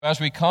As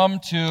we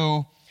come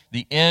to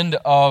the end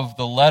of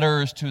the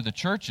letters to the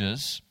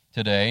churches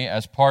today,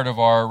 as part of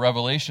our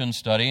Revelation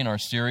study in our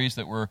series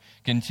that we're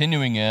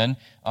continuing in,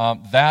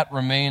 that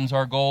remains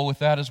our goal with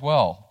that as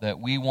well, that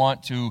we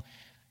want to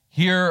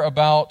hear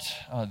about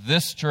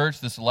this church,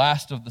 this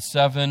last of the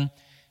seven,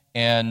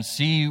 and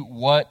see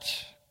what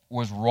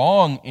was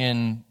wrong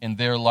in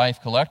their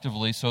life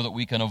collectively so that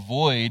we can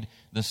avoid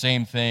the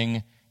same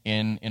thing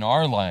in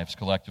our lives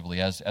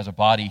collectively as a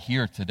body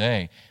here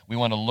today. We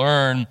want to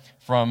learn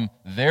from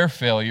their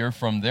failure,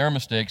 from their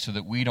mistakes, so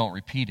that we don't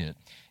repeat it.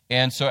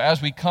 And so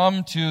as we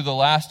come to the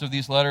last of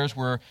these letters,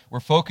 we're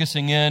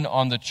focusing in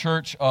on the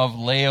church of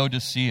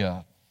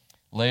Laodicea.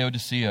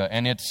 Laodicea.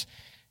 And it's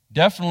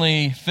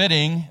definitely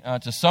fitting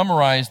to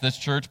summarize this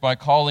church by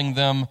calling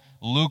them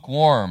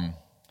lukewarm.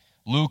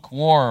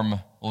 Lukewarm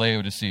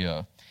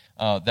Laodicea.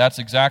 That's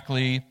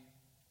exactly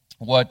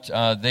what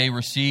they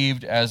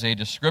received as a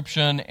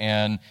description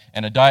and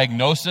a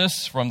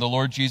diagnosis from the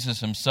Lord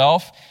Jesus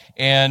himself.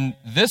 And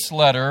this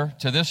letter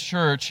to this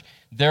church,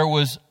 there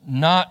was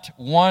not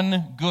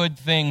one good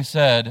thing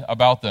said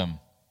about them.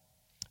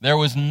 There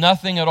was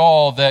nothing at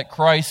all that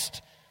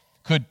Christ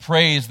could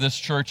praise this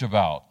church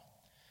about.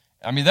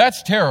 I mean,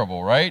 that's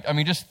terrible, right? I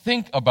mean, just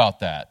think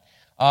about that.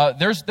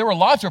 There were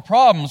lots of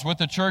problems with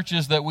the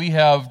churches that we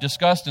have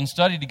discussed and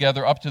studied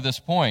together up to this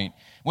point.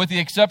 With the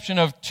exception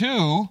of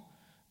two,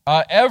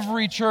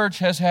 every church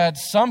has had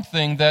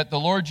something that the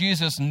Lord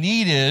Jesus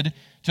needed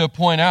to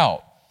point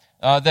out.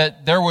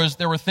 That there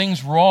were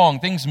things wrong,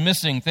 things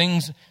missing,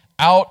 things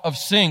out of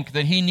sync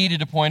that he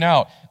needed to point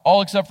out,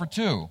 all except for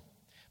two.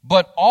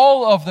 But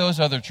all of those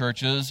other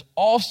churches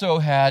also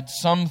had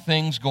some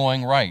things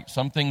going right,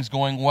 some things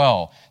going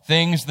well,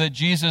 things that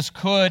Jesus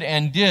could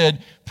and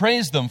did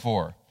praise them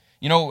for.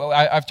 You know,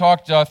 I've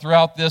talked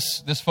throughout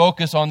this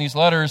focus on these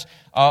letters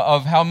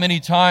of how many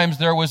times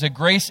there was a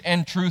grace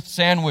and truth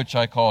sandwich,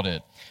 I called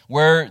it,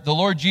 where the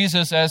Lord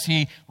Jesus, as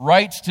he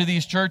writes to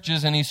these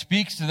churches and he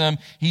speaks to them,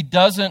 he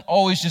doesn't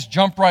always just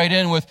jump right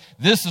in with,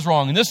 this is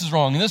wrong, and this is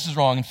wrong, and this is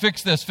wrong, and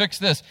fix this, fix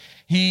this.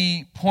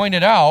 He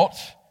pointed out,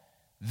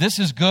 this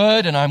is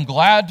good, and I'm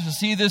glad to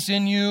see this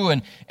in you,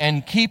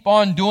 and keep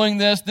on doing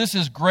this. This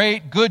is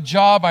great, good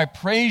job, I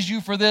praise you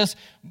for this,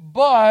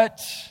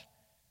 but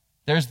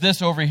there's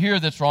this over here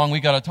that's wrong, we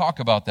got to talk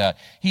about that.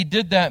 He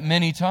did that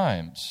many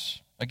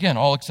times. Again,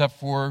 all except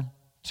for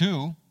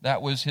two,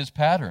 that was his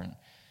pattern.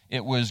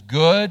 It was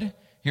good,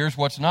 here's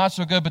what's not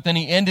so good, but then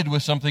he ended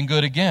with something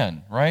good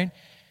again, right?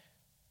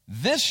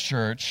 This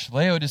church,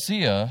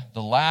 Laodicea,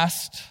 the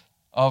last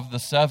of the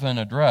seven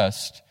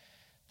addressed,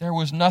 there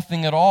was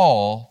nothing at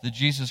all that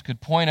Jesus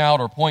could point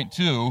out or point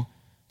to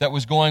that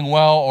was going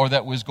well or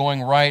that was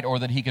going right or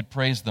that he could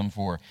praise them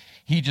for.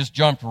 He just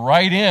jumped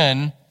right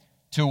in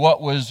to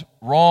what was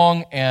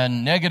wrong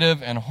and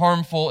negative and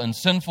harmful and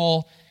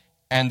sinful,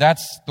 and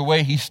that's the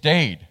way he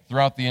stayed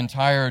throughout the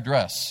entire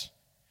address.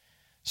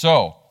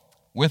 So,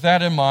 with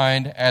that in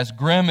mind, as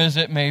grim as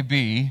it may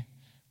be,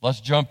 let's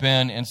jump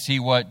in and see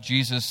what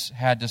Jesus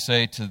had to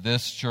say to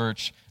this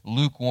church,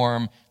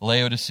 lukewarm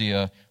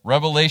Laodicea.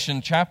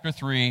 Revelation chapter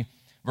 3,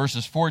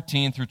 verses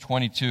 14 through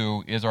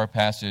 22 is our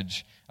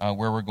passage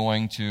where we're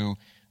going to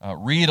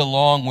read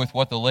along with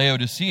what the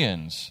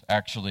Laodiceans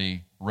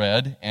actually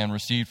read and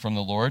received from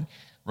the Lord.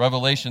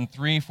 Revelation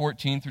 3,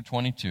 14 through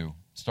 22,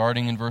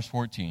 starting in verse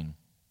 14.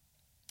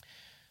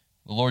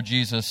 The Lord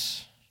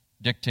Jesus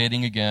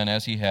dictating again,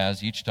 as he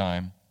has each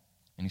time.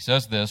 And he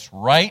says this,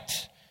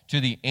 "Write to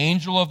the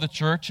angel of the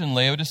church in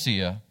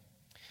Laodicea,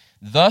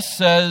 thus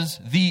says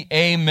the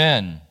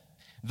Amen,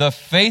 the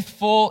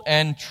faithful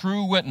and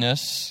true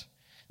witness,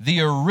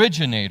 the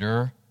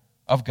originator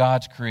of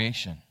God's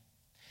creation."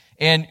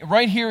 And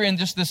right here in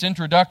just this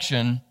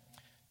introduction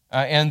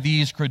and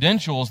these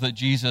credentials that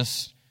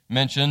Jesus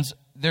mentions,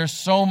 there's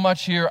so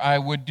much here I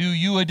would do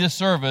you a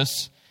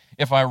disservice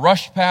if I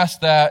rushed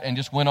past that and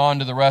just went on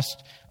to the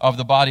rest of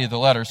the body of the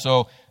letter.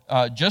 So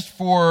just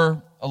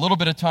for a little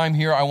bit of time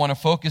here, I want to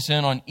focus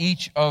in on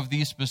each of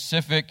these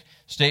specific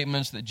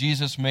statements that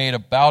Jesus made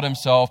about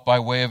himself by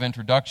way of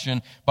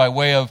introduction, by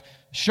way of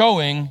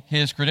showing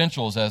his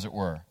credentials, as it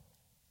were.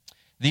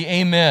 The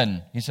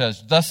Amen, he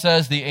says, thus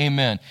says the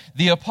Amen.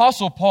 The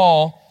Apostle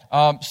Paul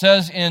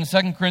says in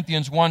 2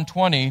 Corinthians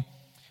 1:20,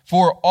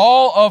 "For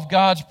all of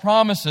God's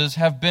promises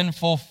have been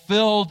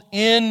fulfilled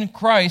in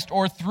Christ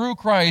or through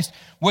Christ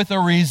with a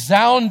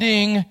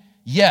resounding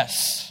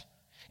yes.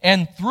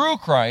 And through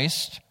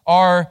Christ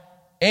our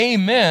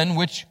Amen,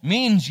 which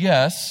means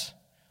yes,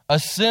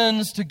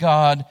 ascends to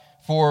God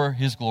for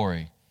his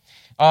glory."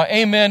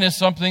 Amen is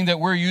something that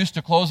we're used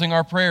to closing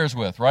our prayers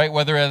with, right?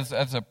 Whether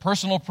as a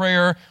personal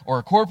prayer or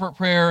a corporate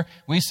prayer,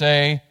 we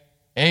say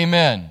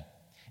Amen.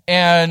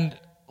 And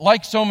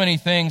like so many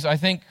things, I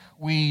think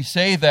we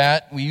say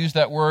that, we use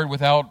that word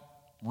without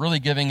really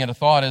giving it a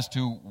thought as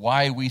to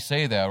why we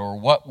say that or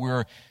what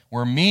we're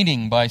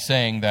meaning by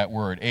saying that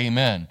word,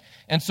 amen.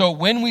 And so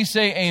when we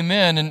say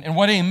amen, and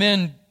what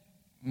amen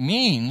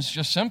means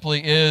just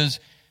simply is,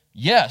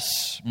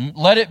 yes,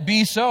 let it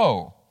be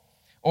so.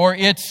 Or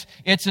it's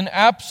an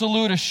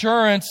absolute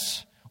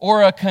assurance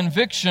or a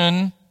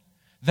conviction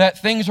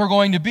that things are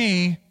going to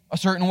be a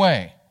certain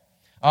way.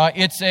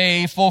 It's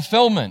a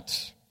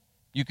fulfillment,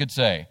 you could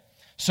say.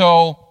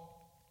 So,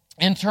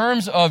 in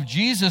terms of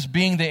Jesus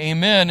being the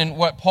Amen, and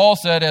what Paul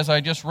said, as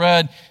I just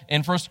read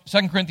in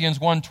 2 Corinthians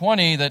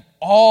 1:20, that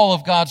all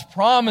of God's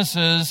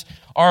promises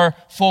are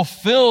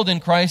fulfilled in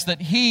Christ,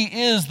 that He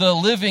is the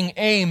living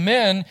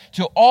Amen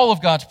to all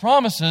of God's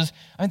promises,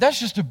 and that's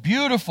just a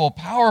beautiful,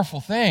 powerful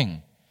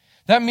thing.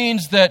 That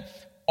means that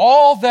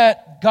all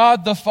that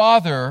God the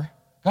Father,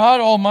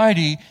 God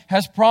Almighty,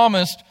 has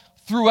promised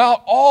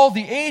throughout all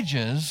the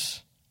ages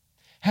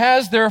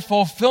has their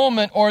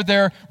fulfillment or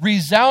their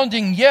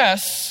resounding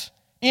yes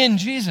in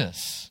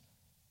Jesus.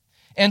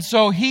 And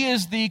so He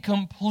is the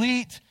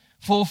complete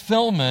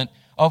fulfillment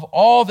of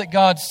all that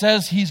God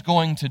says He's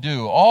going to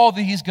do, all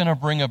that He's going to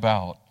bring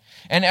about.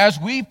 And as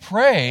we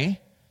pray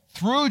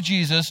through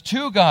Jesus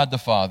to God the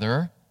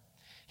Father,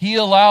 He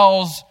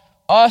allows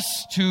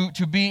us to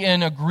be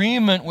in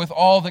agreement with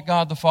all that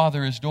God the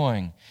Father is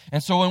doing.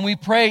 And so when we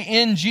pray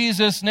in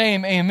Jesus'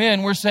 name,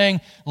 amen, we're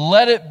saying,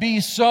 let it be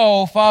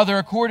so, Father,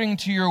 according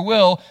to your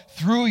will,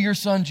 through your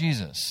Son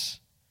Jesus.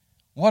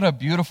 What a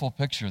beautiful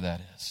picture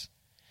that is.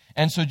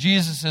 And so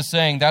Jesus is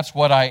saying, that's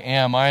what I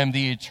am. I am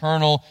the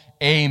eternal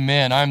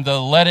amen. I'm the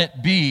let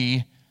it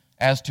be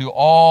as to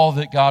all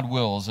that God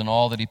wills and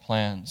all that He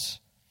plans.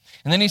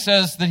 And then He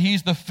says that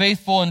He's the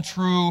faithful and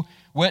true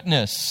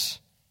witness.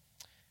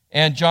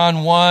 And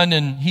John 1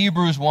 and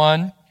Hebrews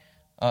 1,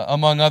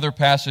 among other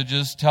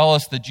passages, tell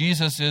us that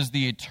Jesus is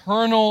the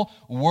eternal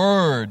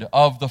Word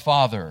of the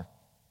Father.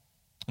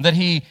 That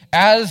He,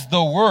 as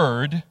the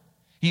Word,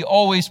 He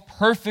always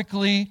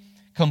perfectly,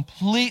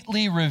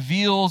 completely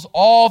reveals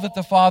all that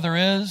the Father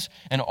is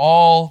and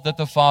all that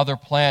the Father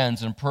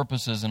plans and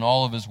purposes and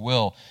all of His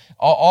will.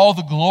 All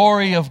the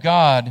glory of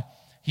God,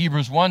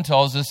 Hebrews 1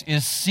 tells us,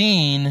 is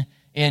seen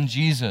in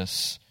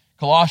Jesus.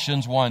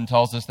 Colossians 1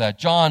 tells us that.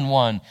 John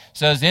 1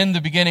 says, in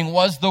the beginning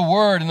was the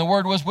Word, and the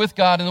Word was with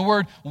God, and the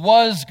Word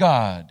was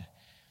God.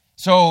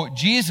 So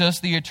Jesus,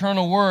 the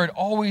eternal Word,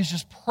 always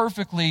just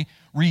perfectly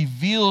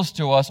reveals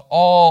to us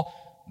all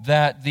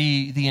that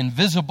the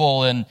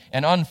invisible and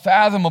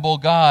unfathomable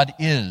God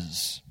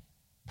is.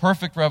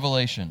 Perfect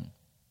revelation.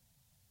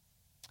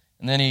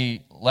 And then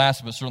He,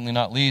 last but certainly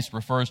not least,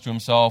 refers to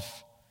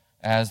Himself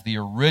as the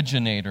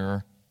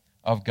originator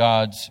of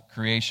God's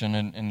creation.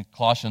 In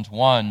Colossians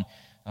 1,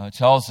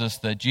 tells us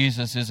that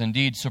Jesus is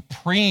indeed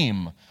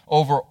supreme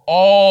over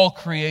all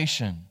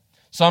creation.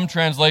 Some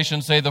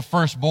translations say the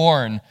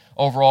firstborn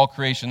over all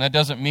creation. That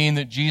doesn't mean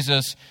that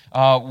Jesus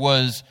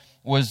was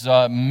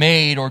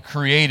made or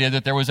created,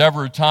 that there was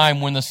ever a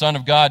time when the Son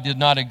of God did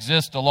not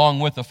exist along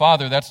with the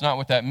Father. That's not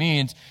what that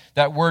means.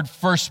 That word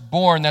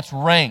firstborn, that's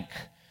rank.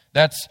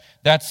 That's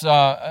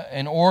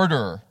an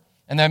order.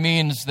 And that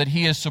means that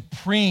He is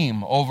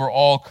supreme over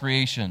all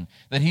creation,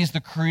 that He's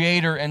the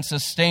creator and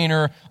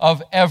sustainer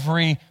of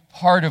every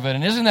part of it.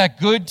 And isn't that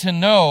good to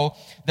know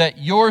that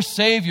your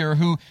Savior,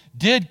 who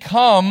did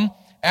come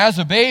as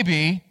a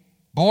baby,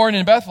 born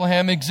in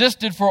Bethlehem,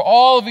 existed for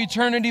all of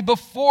eternity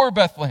before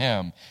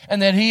Bethlehem,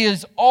 and that He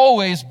has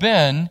always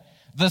been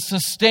the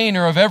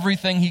sustainer of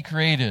everything He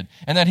created,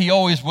 and that He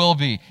always will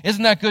be.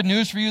 Isn't that good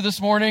news for you this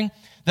morning?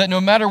 That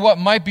no matter what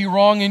might be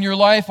wrong in your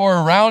life or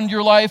around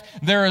your life,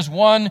 there is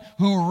one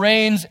who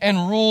reigns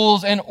and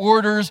rules and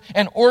orders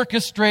and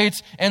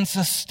orchestrates and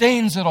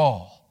sustains it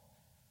all.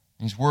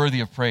 He's worthy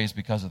of praise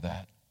because of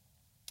that.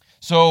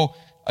 So,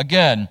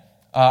 again,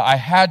 I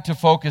had to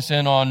focus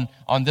in on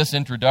this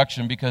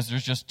introduction because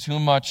there's just too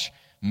much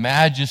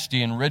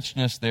majesty and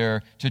richness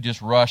there to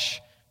just rush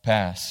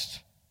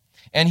past.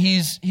 And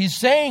he's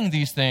saying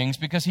these things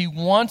because He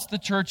wants the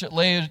church at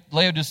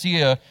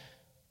Laodicea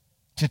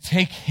to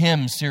take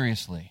Him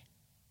seriously,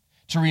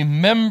 to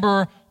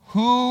remember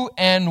who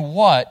and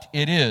what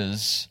it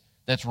is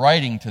that's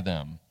writing to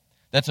them,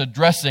 that's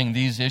addressing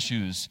these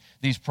issues,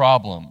 these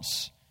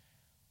problems.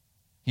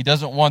 He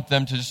doesn't want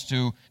them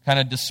to kind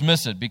of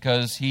dismiss it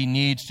because He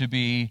needs to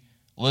be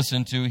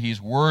listened to. He's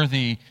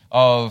worthy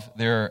of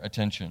their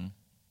attention.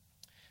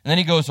 And then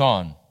he goes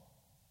on.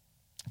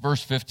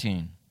 Verse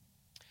 15.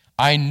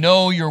 I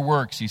know your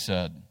works, he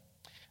said.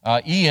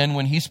 Ian,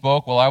 when he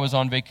spoke while I was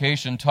on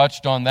vacation,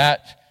 touched on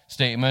that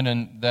statement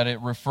and that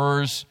it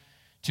refers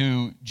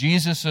to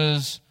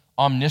Jesus'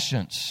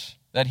 omniscience,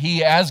 that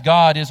He, as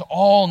God, is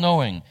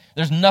all-knowing.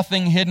 There's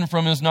nothing hidden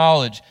from His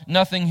knowledge,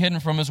 nothing hidden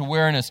from His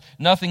awareness,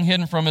 nothing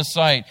hidden from His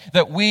sight,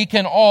 that we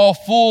can all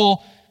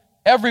fool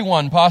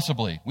everyone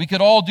possibly. We could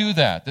all do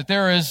that, that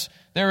there is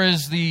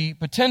the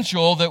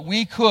potential that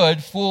we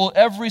could fool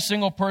every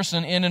single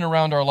person in and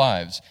around our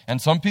lives.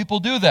 And some people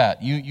do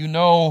that. You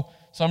know,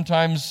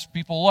 sometimes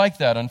people like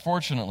that,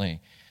 unfortunately.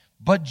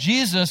 But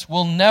Jesus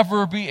will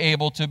never be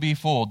able to be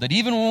fooled. That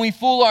even when we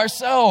fool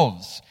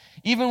ourselves,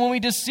 even when we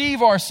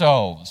deceive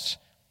ourselves,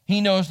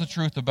 He knows the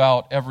truth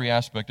about every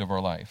aspect of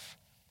our life.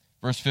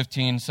 Verse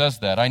 15 says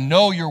that. I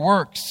know your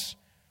works.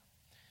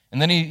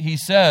 And then he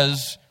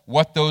says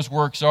what those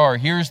works are.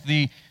 Here's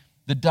the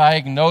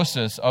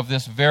diagnosis of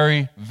this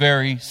very,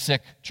 very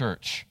sick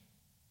church.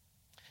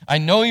 I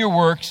know your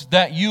works,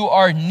 that you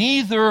are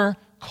neither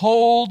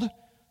cold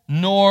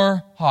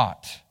nor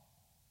hot.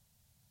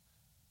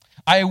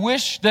 I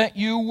wish that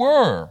you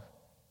were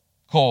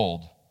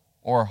cold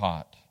or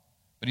hot.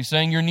 But he's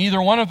saying you're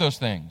neither one of those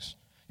things.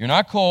 You're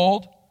not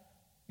cold,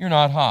 you're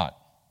not hot.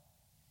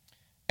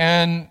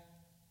 And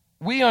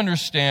we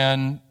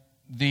understand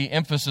the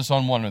emphasis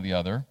on one or the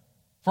other.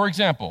 For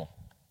example,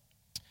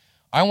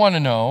 I want to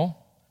know,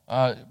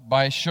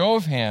 by show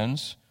of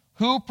hands,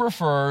 who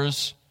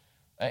prefers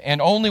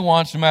and only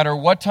wants, no matter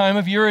what time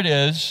of year it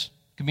is,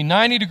 it can be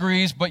 90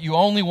 degrees, but you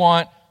only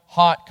want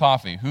hot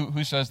coffee.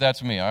 Who says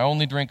that's me? I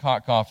only drink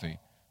hot coffee.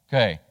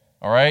 Okay,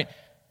 all right.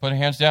 Put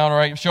hands down, all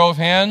right. Show of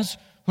hands,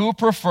 who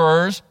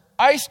prefers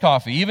iced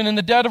coffee? Even in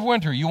the dead of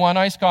winter, you want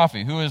iced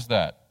coffee. Who is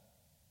that?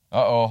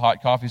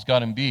 Hot coffee's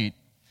got him beat.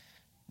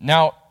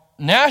 Now,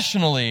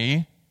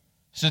 nationally,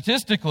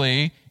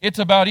 statistically, it's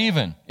about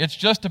even. It's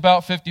just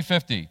about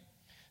 50-50.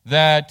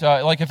 That,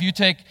 like if you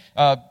take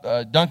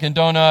Dunkin'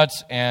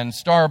 Donuts and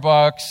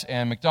Starbucks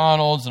and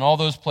McDonald's and all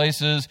those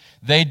places,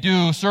 they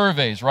do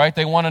surveys, right?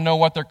 They want to know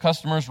what their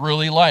customers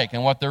really like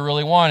and what they're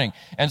really wanting.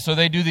 And so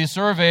they do these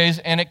surveys,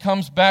 and it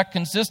comes back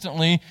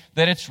consistently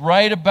that it's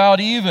right about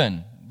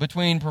even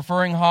between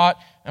preferring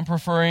hot and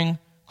preferring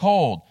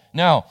cold.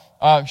 Now,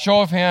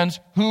 show of hands,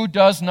 who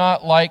does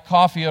not like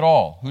coffee at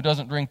all? Who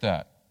doesn't drink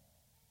that?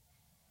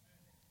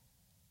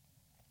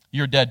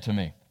 You're dead to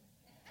me.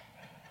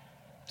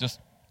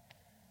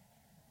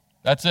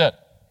 That's it.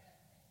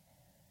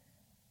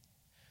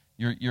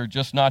 You're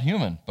just not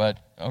human, but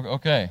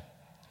okay.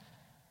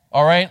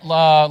 All right,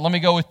 let me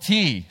go with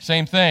tea.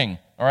 Same thing.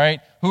 All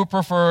right, who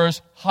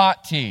prefers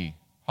hot tea?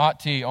 Hot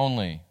tea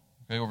only.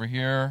 Okay, over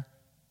here,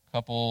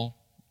 couple.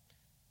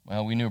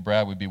 Well, we knew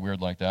Brad would be weird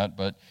like that,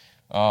 but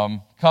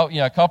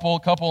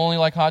couple only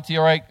like hot tea.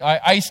 All right,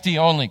 iced tea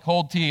only,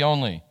 cold tea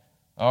only.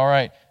 All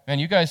right, man,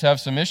 you guys have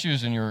some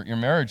issues in your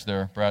marriage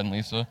there, Brad and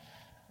Lisa.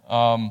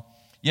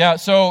 Yeah,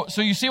 so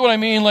you see what I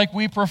mean? Like,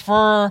 we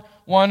prefer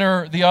one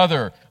or the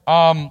other.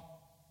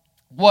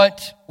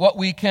 What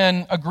we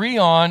can agree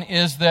on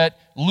is that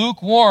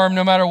lukewarm,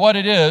 no matter what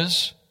it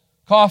is,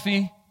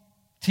 coffee,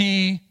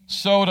 tea,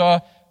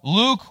 soda,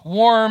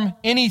 lukewarm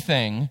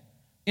anything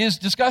is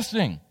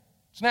disgusting.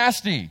 It's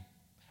nasty.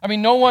 I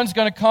mean, no one's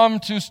going to come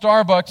to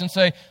Starbucks and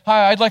say,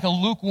 "Hi, I'd like a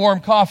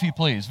lukewarm coffee,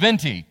 please,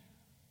 venti."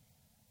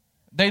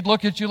 They'd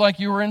look at you like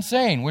you were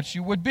insane, which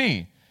you would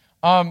be.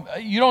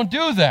 You don't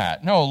do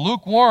that. No,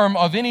 lukewarm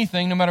of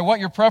anything, no matter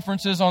what your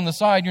preference is on the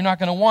side, you're not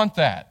going to want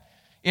that.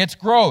 It's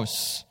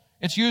gross.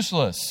 It's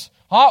useless.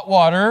 Hot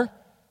water,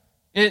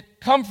 it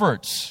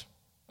comforts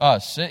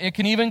us. It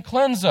can even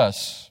cleanse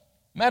us.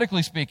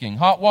 Medically speaking,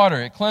 hot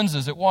water, it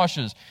cleanses, it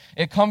washes,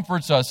 it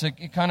comforts us,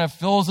 it kind of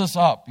fills us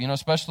up,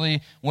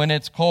 especially when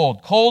it's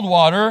cold. Cold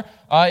water,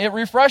 it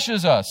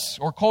refreshes us,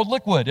 or cold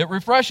liquid, it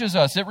refreshes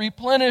us, it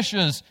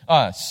replenishes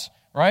us,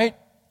 right?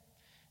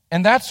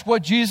 And that's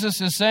what Jesus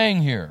is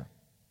saying here.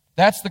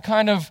 That's the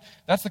kind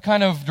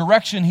of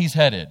direction he's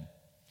headed.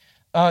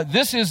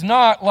 This is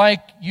not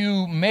like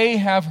you may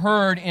have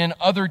heard in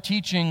other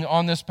teaching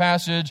on this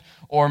passage,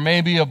 or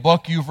maybe a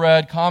book you've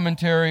read,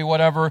 commentary,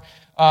 whatever.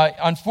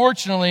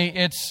 Unfortunately,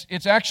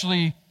 it's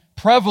actually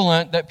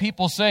prevalent that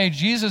people say,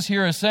 Jesus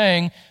here is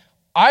saying,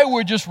 I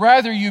would just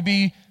rather you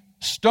be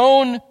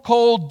stone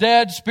cold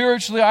dead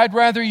spiritually. I'd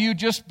rather you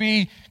just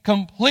be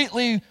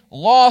completely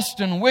lost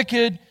and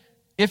wicked.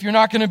 If you're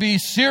not going to be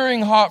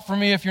searing hot for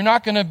me, if you're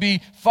not going to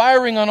be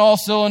firing on all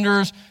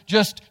cylinders,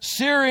 just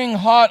searing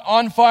hot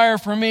on fire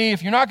for me,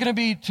 if you're not going to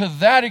be to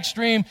that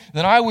extreme,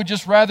 then I would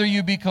just rather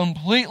you be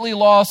completely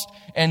lost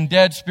and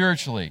dead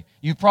spiritually.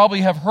 You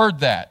probably have heard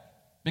that,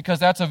 because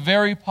that's a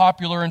very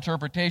popular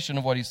interpretation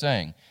of what he's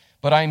saying.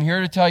 But I'm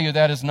here to tell you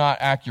that is not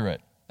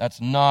accurate.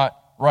 That's not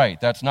right.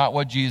 That's not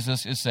what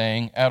Jesus is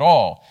saying at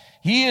all.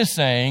 He is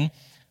saying,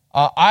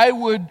 I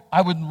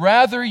would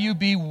rather you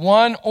be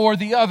one or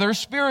the other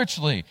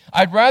spiritually.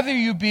 I'd rather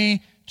you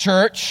be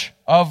church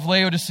of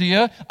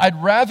Laodicea.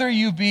 I'd rather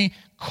you be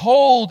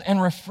cold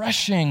and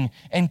refreshing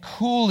and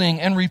cooling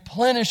and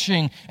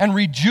replenishing and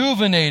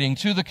rejuvenating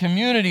to the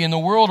community and the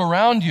world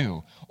around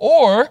you.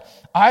 Or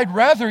I'd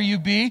rather you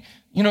be,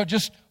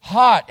 just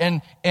hot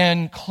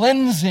and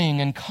cleansing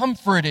and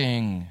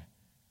comforting.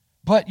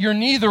 But you're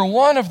neither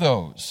one of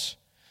those.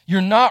 You're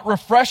not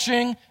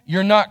refreshing,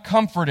 you're not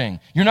comforting.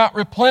 You're not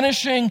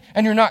replenishing,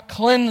 and you're not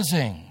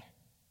cleansing.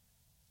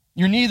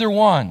 You're neither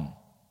one.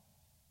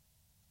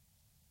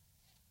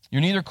 You're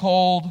neither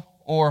cold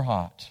or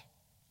hot.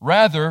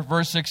 Rather,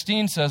 verse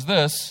 16 says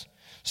this,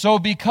 so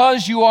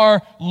because you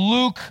are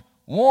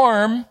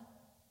lukewarm,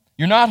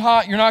 you're not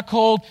hot, you're not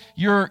cold,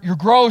 you're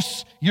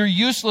gross, you're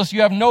useless,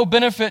 you have no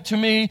benefit to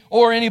me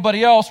or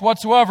anybody else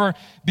whatsoever.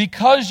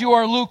 Because you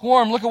are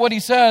lukewarm, look at what he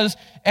says,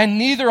 and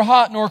neither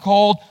hot nor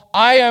cold,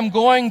 I am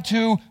going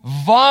to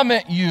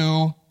vomit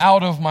you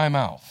out of my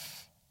mouth.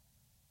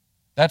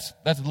 That's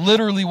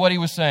literally what he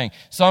was saying.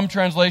 Some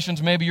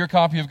translations, maybe your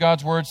copy of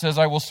God's Word says,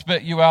 I will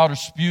spit you out or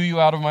spew you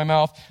out of my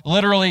mouth.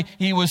 Literally,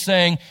 he was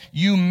saying,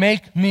 you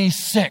make me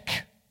sick.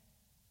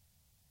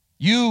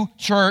 You,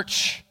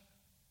 church,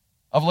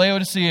 of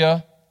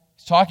Laodicea.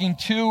 He's talking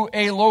to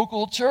a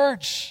local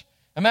church.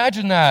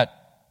 Imagine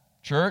that,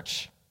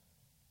 church.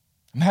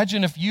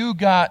 Imagine if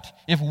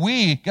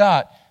we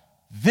got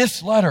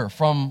this letter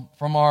from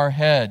our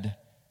head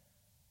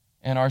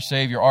and our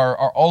Savior,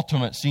 our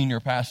ultimate senior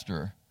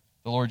pastor,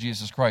 the Lord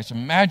Jesus Christ.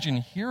 Imagine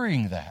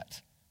hearing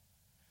that.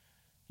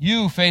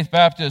 You, Faith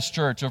Baptist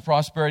Church of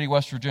Prosperity,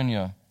 West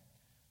Virginia,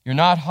 you're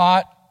not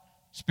hot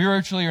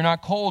spiritually, you're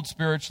not cold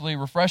spiritually,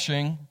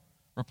 refreshing,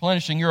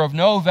 replenishing. You're of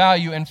no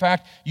value. In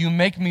fact, you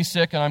make me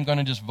sick and I'm going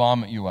to just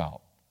vomit you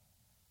out.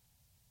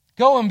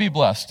 Go and be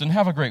blessed and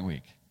have a great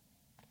week.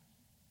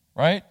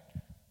 Right?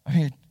 I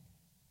mean,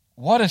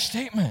 what a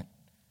statement.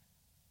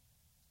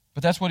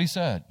 But that's what he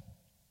said.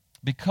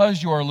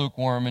 Because you are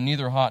lukewarm and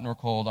neither hot nor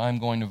cold, I'm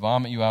going to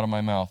vomit you out of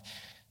my mouth.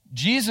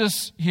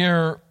 Jesus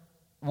here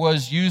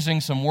was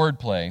using some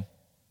wordplay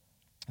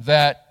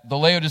that the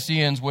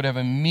Laodiceans would have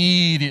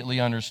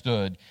immediately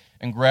understood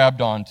and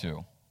grabbed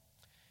onto.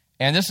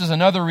 And this is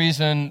another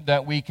reason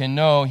that we can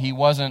know he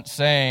wasn't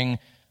saying,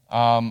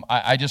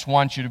 I just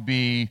want you to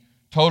be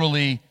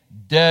totally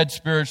dead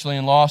spiritually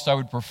and lost. I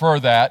would prefer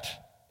that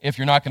if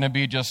you're not going to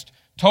be just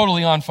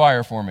totally on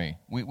fire for me.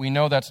 We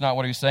know that's not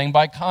what he's saying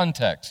by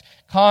context.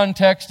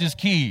 Context is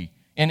key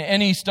in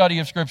any study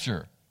of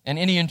Scripture and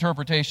any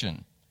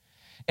interpretation.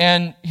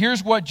 And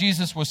here's what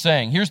Jesus was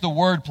saying. Here's the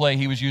wordplay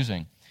he was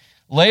using.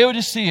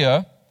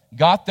 Laodicea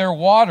got their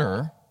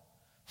water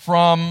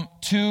from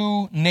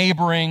two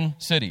neighboring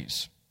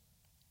cities.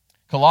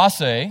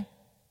 Colossae,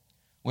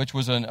 which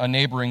was a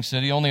neighboring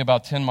city only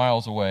about 10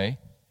 miles away,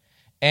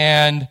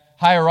 and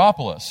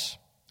Hierapolis,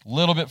 a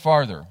little bit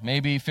farther,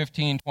 maybe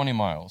 15, 20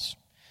 miles.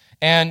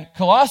 And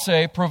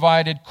Colossae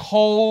provided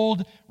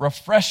cold,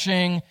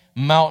 refreshing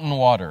mountain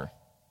water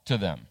to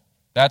them.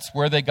 That's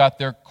where they got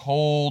their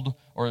cold,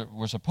 or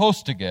were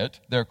supposed to get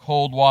their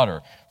cold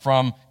water,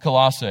 from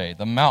Colossae,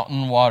 the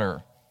mountain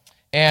water.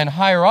 And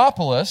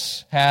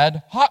Hierapolis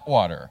had hot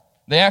water.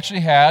 They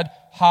actually had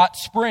hot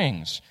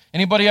springs.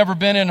 Anybody ever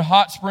been in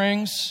hot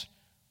springs?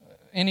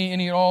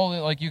 Any at all?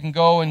 Like, you can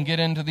go and get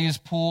into these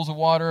pools of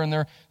water, and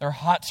they're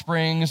hot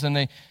springs,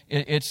 and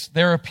it's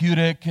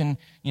therapeutic and,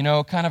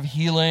 kind of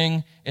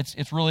healing.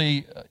 It's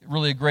really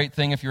a great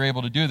thing if you're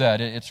able to do that.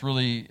 It's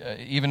really,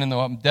 even in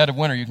the dead of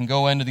winter, you can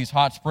go into these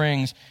hot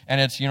springs, and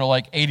it's,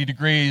 like 80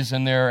 degrees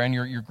in there, and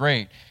you're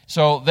great.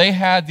 So they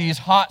had these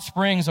hot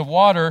springs of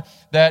water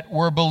that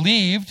were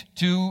believed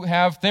to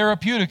have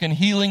therapeutic and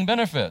healing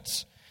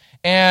benefits.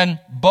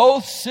 And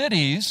both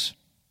cities,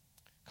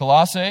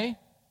 Colossae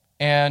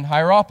and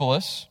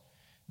Hierapolis,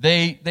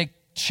 they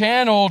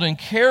channeled and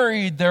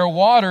carried their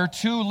water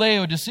to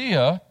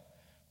Laodicea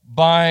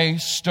by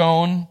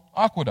stone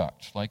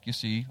aqueduct, like you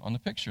see on the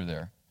picture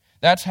there.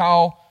 That's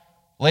how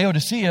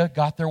Laodicea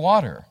got their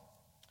water.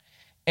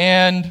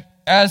 And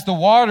as the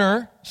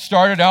water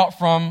started out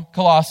from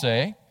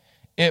Colossae,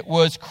 it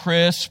was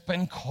crisp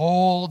and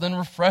cold and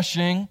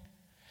refreshing.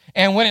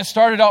 And when it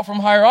started out from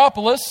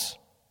Hierapolis,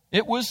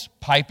 it was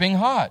piping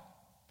hot.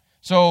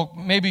 So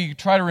maybe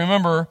try to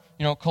remember,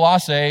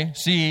 Colossae,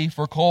 C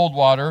for cold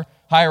water,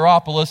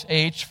 Hierapolis,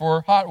 H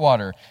for hot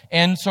water.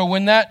 And so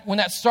when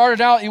that started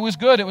out, it was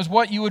good. It was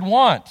what you would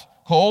want,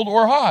 cold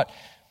or hot.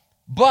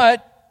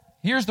 But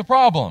here's the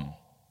problem.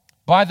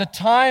 By the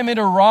time it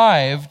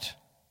arrived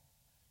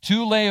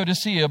to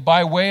Laodicea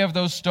by way of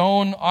those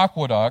stone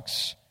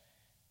aqueducts,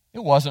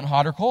 it wasn't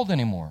hot or cold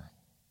anymore.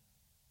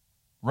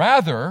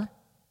 Rather,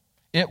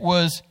 it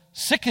was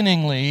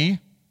sickeningly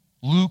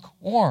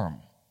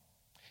lukewarm.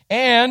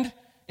 And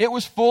it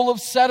was full of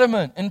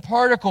sediment and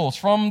particles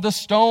from the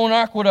stone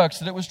aqueducts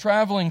that it was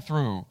traveling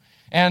through.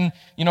 And,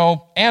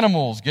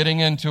 animals getting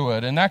into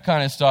it and that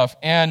kind of stuff.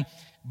 And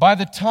by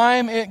the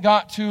time it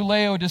got to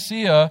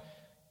Laodicea,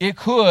 it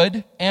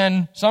could,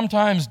 and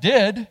sometimes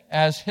did,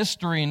 as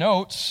history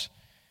notes,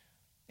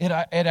 it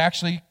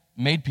actually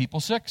made people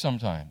sick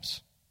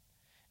sometimes.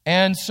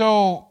 And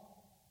so,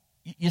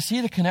 you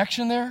see the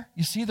connection there?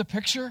 You see the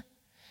picture?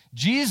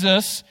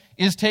 Jesus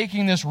is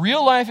taking this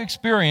real-life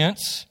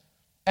experience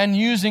and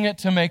using it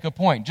to make a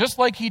point, just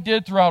like he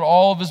did throughout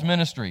all of his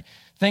ministry.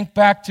 Think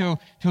back to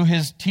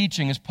his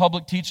teaching, his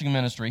public teaching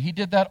ministry. He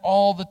did that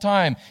all the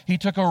time. He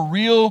took a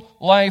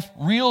real-life,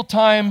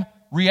 real-time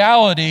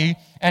reality,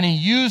 and he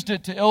used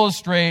it to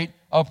illustrate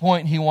a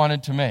point he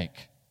wanted to make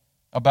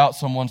about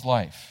someone's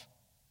life.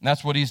 And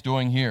that's what he's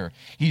doing here.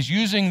 He's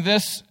using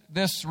this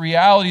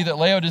reality that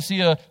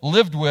Laodicea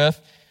lived with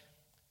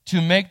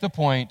to make the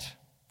point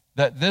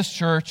that this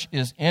church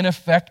is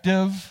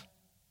ineffective,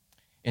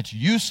 it's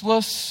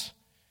useless,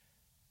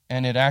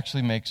 and it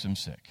actually makes him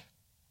sick.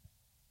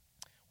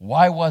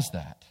 Why was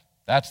that?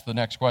 That's the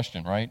next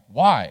question, right?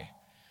 Why?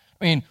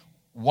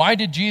 Why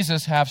did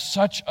Jesus have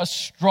such a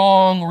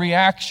strong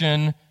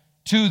reaction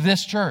to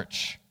this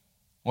church?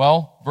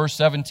 Well, verse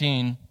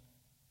 17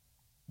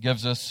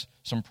 gives us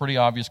some pretty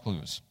obvious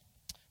clues.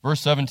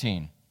 Verse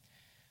 17.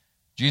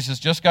 Jesus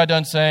just got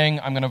done saying,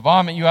 I'm going to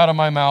vomit you out of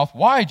my mouth.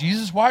 Why,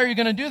 Jesus? Why are you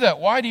going to do that?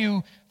 Why do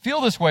you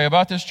feel this way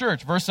about this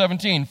church? Verse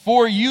 17,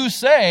 for you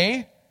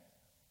say,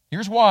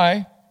 here's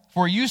why,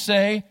 for you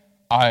say,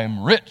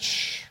 I'm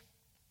rich.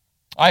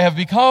 I have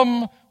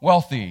become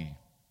wealthy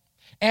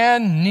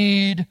and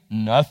need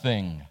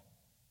nothing.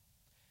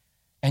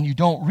 And you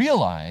don't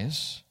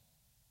realize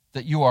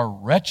that you are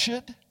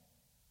wretched,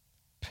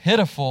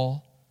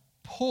 pitiful,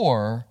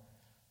 poor,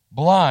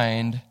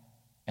 blind,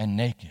 and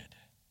naked.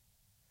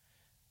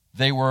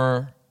 They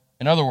were,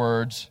 in other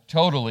words,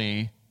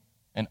 totally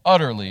and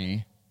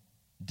utterly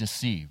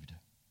deceived.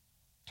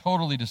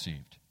 Totally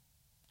deceived.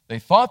 They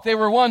thought they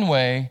were one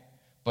way,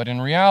 but in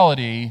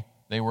reality,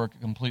 they were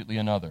completely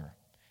another.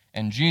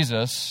 And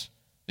Jesus,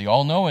 the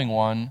all-knowing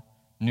one,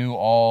 knew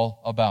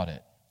all about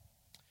it.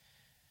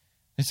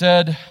 He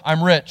said,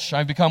 I'm rich,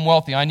 I've become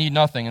wealthy, I need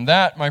nothing. And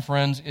that, my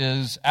friends,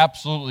 is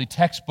absolutely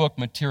textbook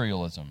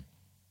materialism.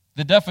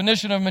 The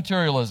definition of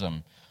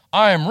materialism.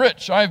 I am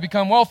rich, I have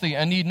become wealthy,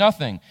 and need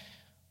nothing.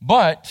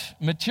 But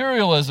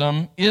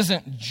materialism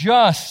isn't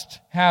just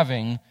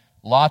having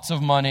lots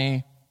of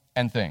money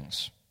and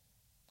things.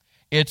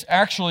 It's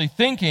actually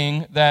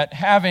thinking that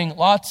having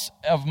lots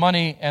of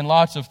money and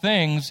lots of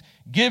things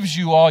gives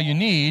you all you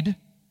need,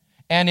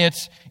 and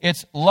it's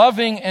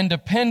loving and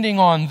depending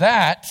on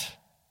that,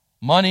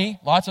 money,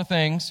 lots of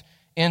things,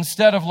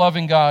 instead of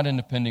loving God and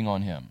depending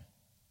on Him.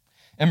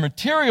 And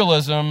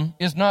materialism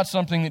is not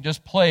something that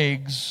just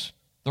plagues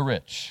the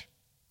rich.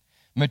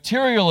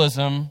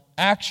 Materialism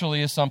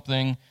actually is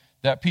something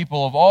that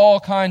people of all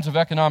kinds of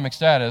economic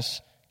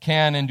status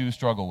can and do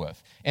struggle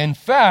with. In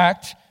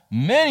fact,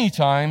 many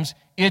times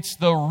it's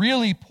the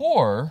really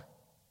poor,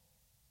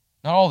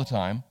 not all the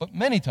time, but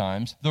many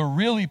times, the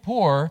really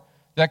poor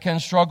that can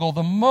struggle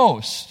the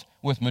most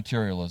with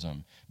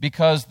materialism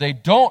because they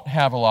don't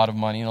have a lot of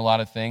money and a lot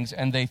of things,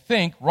 and they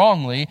think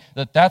wrongly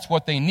that that's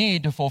what they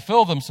need to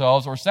fulfill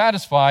themselves or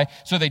satisfy,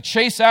 so they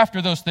chase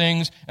after those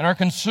things and are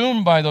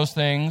consumed by those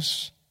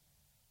things.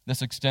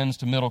 This extends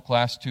to middle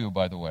class too,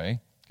 by the way,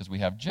 because we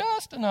have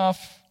just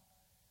enough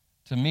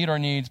to meet our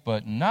needs,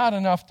 but not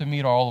enough to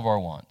meet all of our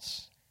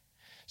wants.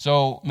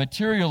 So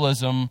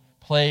materialism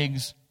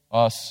plagues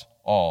us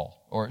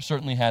all, or it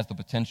certainly has the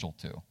potential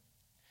to.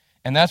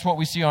 And that's what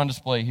we see on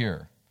display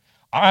here.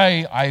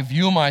 I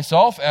view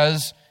myself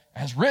as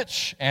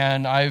rich,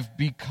 and I've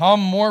become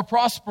more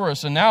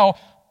prosperous, and now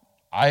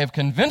I have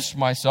convinced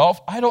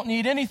myself I don't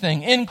need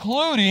anything,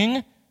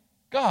 including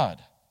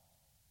God.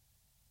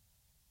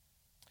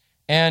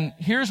 And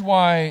here's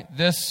why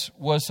this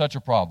was such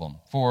a problem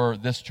for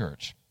this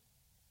church.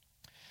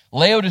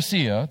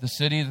 Laodicea, the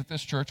city that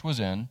this church was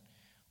in,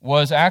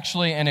 was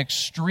actually an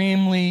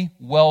extremely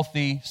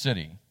wealthy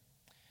city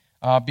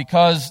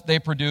because they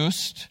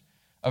produced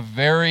a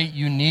very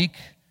unique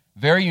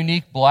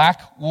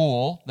black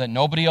wool that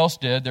nobody else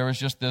did. There was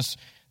just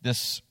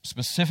this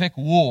specific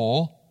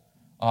wool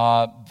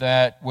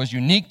that was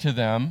unique to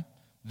them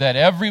that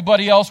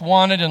everybody else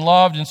wanted and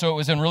loved, and so it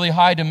was in really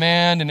high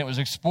demand, and it was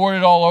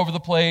exported all over the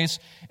place,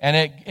 and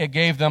it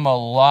gave them a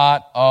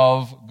lot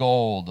of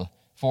gold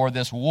for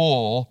this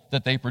wool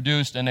that they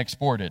produced and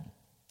exported.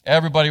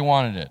 Everybody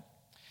wanted it.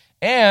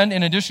 And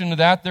in addition to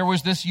that, there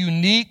was this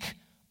unique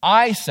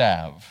eye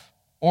salve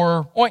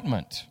or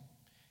ointment.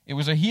 It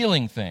was a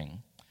healing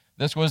thing.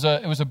 It was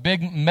a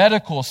big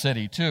medical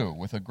city too,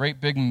 with a great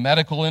big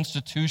medical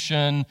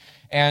institution,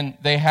 and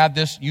they had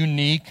this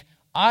unique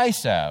eye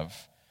salve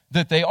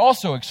that they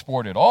also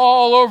exported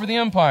all over the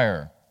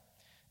empire.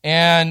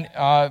 And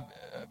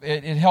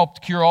it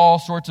helped cure all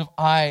sorts of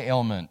eye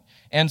ailment.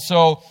 And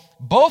so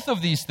both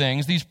of these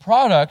things, these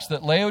products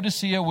that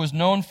Laodicea was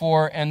known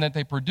for and that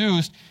they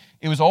produced,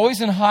 it was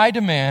always in high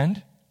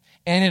demand,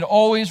 and it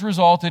always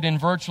resulted in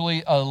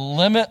virtually a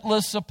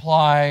limitless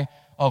supply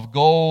of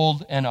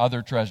gold and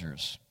other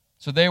treasures.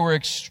 So they were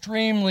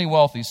extremely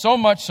wealthy, so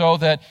much so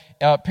that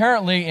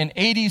apparently in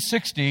AD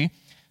 60,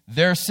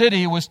 their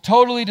city was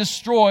totally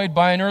destroyed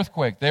by an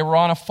earthquake. They were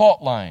on a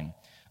fault line.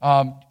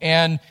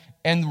 And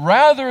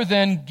rather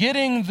than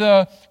getting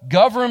the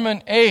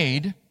government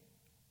aid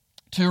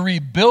to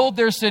rebuild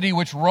their city,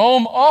 which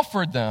Rome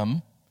offered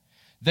them,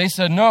 they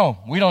said, no,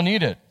 we don't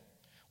need it.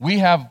 We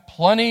have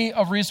plenty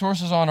of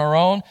resources on our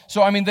own.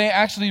 So, they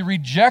actually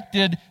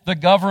rejected the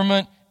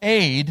government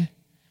aid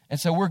and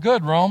said, we're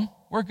good, Rome.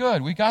 We're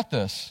good. We got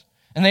this.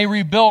 And they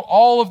rebuilt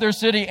all of their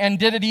city and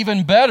did it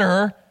even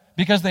better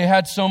because they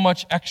had so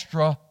much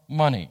extra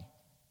money.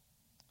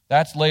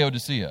 That's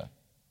Laodicea.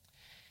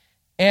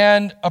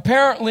 And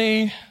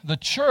apparently the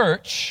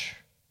church,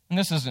 and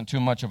this isn't too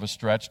much of a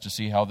stretch to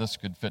see how this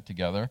could fit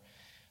together,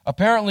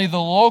 apparently the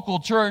local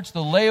church,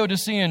 the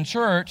Laodicean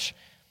church,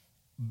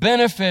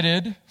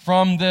 benefited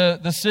from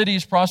the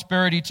city's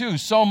prosperity too,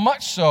 so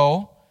much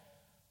so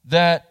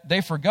that they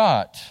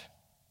forgot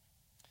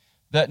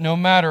that no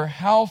matter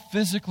how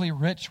physically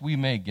rich we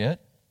may get,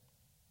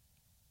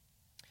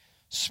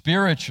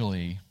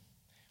 spiritually,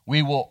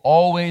 we will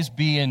always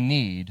be in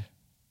need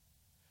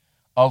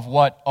of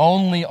what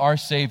only our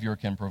Savior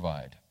can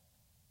provide.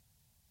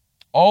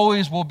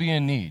 Always will be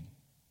in need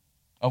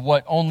of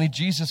what only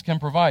Jesus can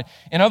provide.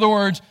 In other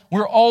words,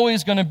 we're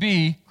always going to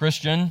be,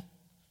 Christian,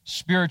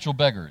 spiritual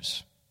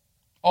beggars.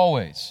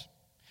 Always.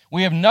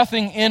 We have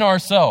nothing in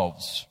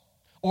ourselves.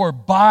 or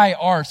by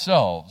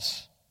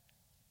ourselves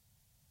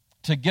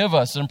to give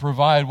us and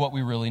provide what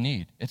we really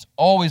need. It's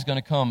always going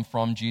to come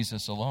from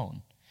Jesus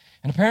alone.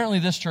 And apparently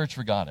this church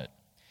forgot it,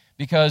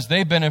 because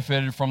they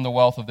benefited from the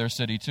wealth of their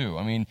city too.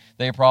 I mean,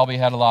 they probably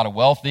had a lot of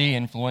wealthy,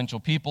 influential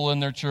people in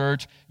their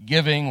church.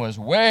 Giving was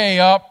way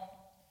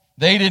up.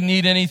 They didn't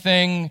need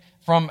anything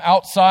from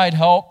outside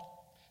help.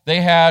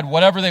 They had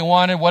whatever they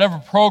wanted, whatever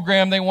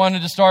program they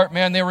wanted to start,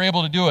 man, they were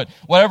able to do it.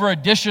 Whatever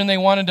addition they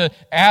wanted to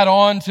add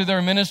on to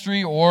their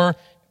ministry, or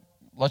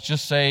let's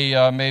just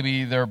say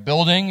maybe their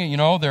building,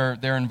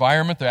 their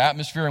environment, their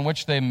atmosphere in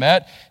which they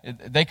met,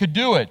 they could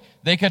do it.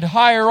 They could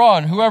hire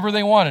on whoever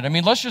they wanted. I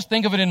mean, let's just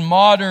think of it in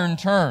modern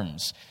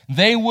terms.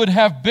 They would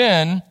have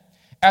been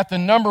at the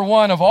number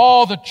one of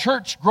all the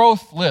church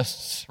growth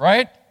lists,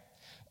 right?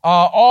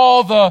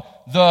 All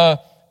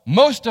the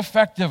most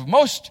effective,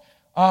 most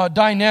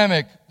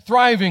dynamic,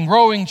 thriving,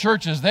 growing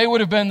churches, they would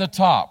have been the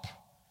top.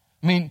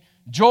 I mean,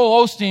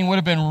 Joel Osteen would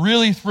have been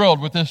really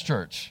thrilled with this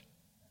church.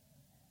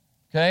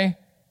 Okay?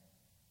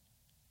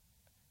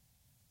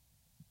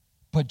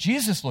 But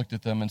Jesus looked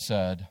at them and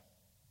said,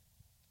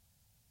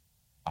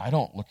 I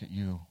don't look at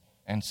you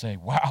and say,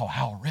 wow,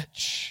 how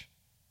rich.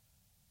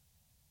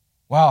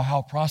 Wow,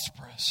 how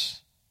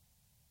prosperous.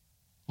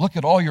 Look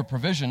at all your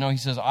provision. No, he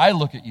says, I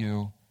look at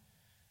you,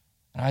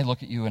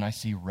 and I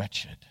see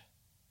wretched.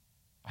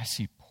 I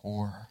see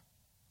poor.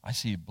 I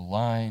see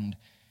blind,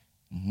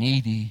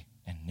 needy,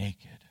 and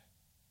naked.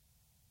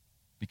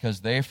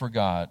 Because they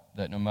forgot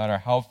that no matter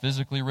how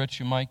physically rich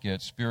you might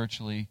get,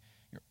 spiritually,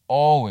 you're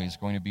always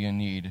going to be in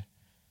need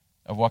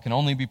of what can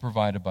only be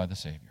provided by the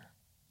Savior.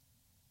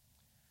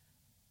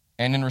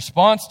 And in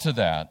response to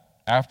that,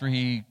 after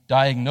he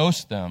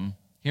diagnosed them,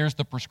 here's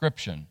the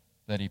prescription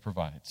that he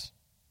provides.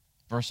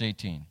 Verse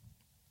 18.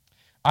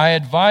 I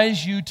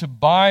advise you to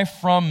buy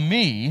from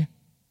me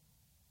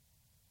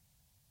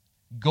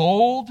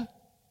gold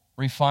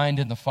refined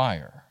in the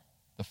fire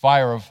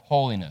of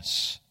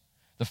holiness,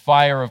 the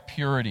fire of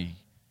purity,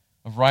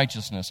 of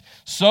righteousness,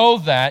 so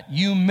that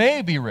you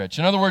may be rich.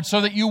 In other words,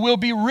 so that you will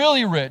be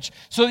really rich,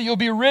 so that you'll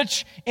be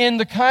rich in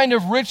the kind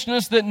of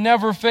richness that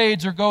never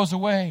fades or goes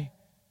away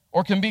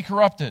or can be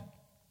corrupted,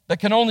 that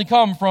can only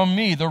come from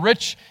me,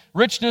 the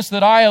richness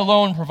that I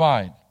alone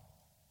provide.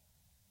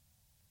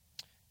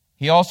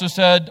 He also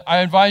said, I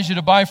advise you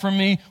to buy from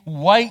me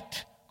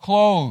white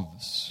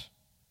clothes.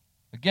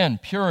 Again,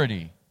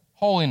 purity,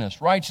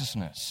 holiness,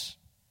 righteousness.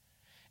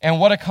 And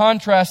what a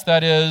contrast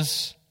that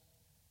is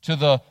to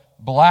the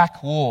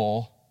black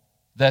wool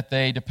that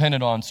they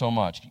depended on so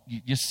much.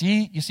 You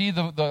see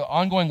the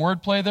ongoing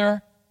wordplay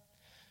there?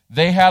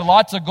 They had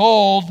lots of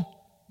gold,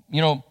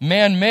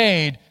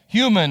 man-made,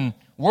 human,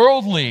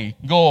 worldly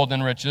gold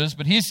and riches,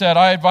 but he said,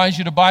 I advise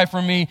you to buy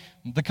from me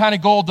the kind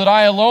of gold that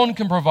I alone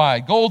can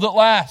provide, gold that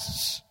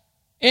lasts,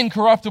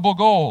 incorruptible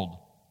gold.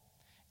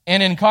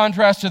 And in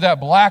contrast to that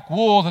black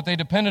wool that they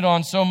depended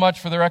on so much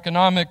for their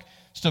economic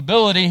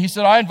stability, he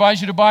said, I advise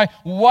you to buy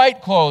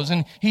white clothes.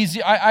 And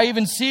I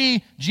even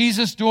see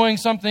Jesus doing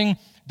something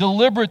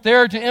deliberate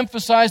there to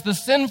emphasize the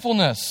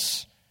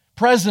sinfulness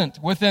present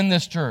within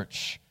this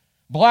church.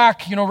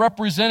 Black,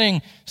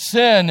 representing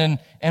sin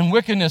and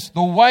wickedness.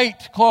 The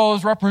white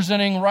clothes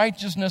representing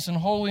righteousness and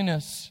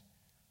holiness.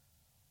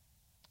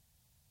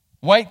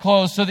 White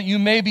clothes so that you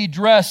may be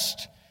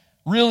dressed,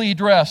 really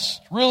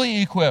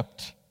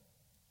equipped,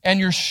 and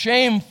your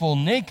shameful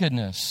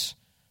nakedness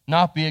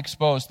not be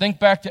exposed. Think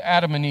back to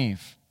Adam and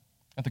Eve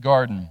at the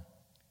garden.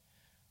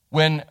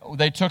 When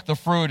they took the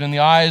fruit and the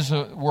eyes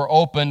were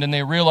opened and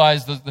they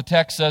realized, the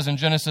text says in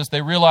Genesis,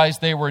 they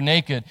realized they were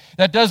naked.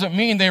 That doesn't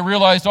mean they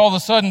realized all of a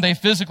sudden they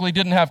physically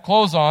didn't have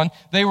clothes on.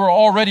 They were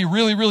already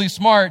really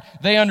smart.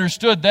 They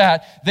understood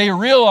that. They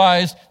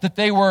realized that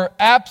they were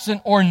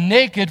absent or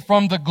naked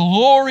from the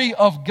glory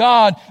of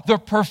God, the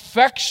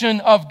perfection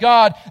of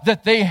God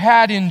that they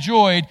had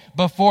enjoyed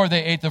before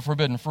they ate the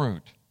forbidden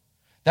fruit.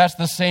 That's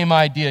the same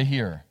idea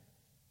here.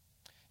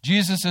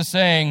 Jesus is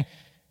saying,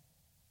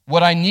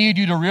 what I need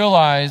you to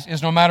realize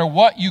is no matter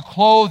what you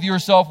clothe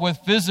yourself with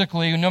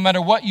physically, no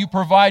matter what you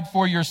provide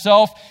for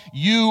yourself,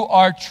 you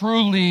are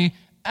truly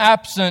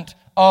absent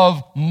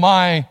of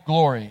my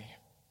glory.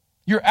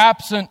 You're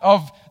absent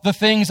of the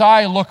things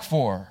I look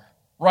for,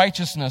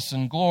 righteousness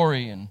and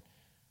glory and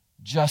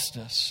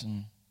justice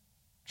and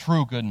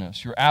true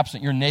goodness. You're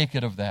absent, you're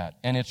naked of that,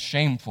 and it's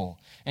shameful.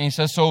 And he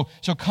says, so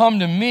come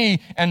to me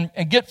and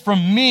get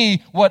from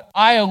me what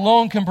I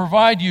alone can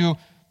provide you,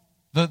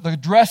 the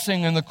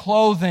dressing and the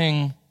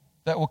clothing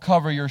that will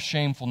cover your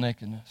shameful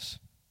nakedness.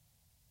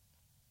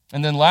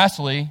 And then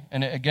lastly,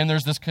 and again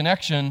there's this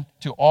connection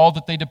to all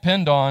that they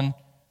depend on,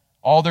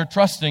 all they're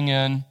trusting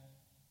in,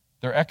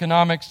 their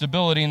economic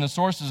stability and the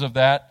sources of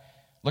that.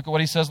 Look at what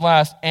he says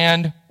last.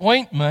 And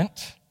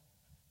ointment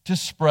to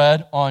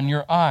spread on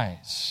your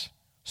eyes,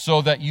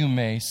 so that you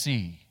may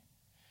see.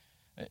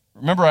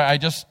 Remember, I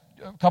just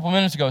a couple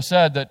minutes ago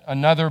said that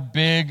another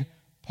big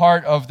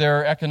part of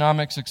their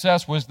economic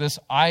success was this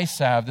eye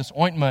salve, this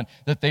ointment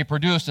that they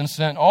produced and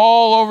sent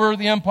all over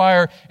the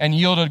empire and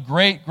yielded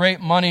great, great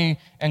money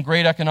and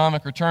great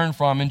economic return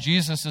from. And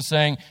Jesus is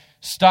saying,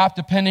 stop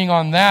depending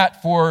on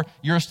that for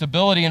your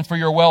stability and for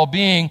your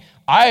well-being.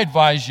 I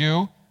advise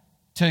you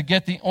to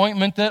get the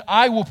ointment that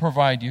I will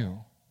provide you.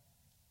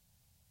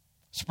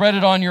 Spread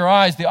it on your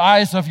eyes, the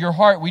eyes of your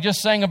heart. We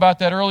just sang about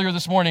that earlier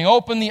this morning.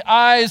 Open the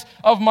eyes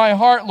of my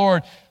heart,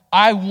 Lord.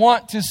 I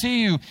want to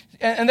see you.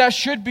 And that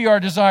should be our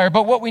desire.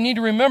 But what we need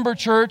to remember,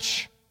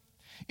 church,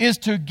 is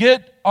to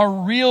get a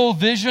real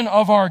vision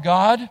of our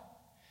God,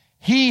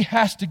 He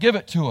has to give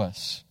it to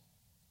us.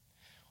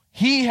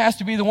 He has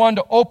to be the one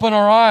to open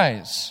our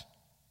eyes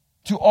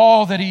to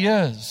all that He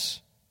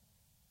is.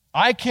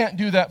 I can't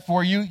do that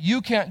for you.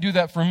 You can't do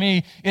that for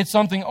me. It's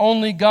something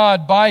only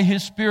God by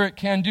His Spirit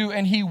can do,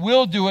 and He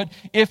will do it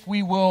if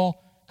we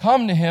will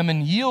come to Him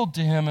and yield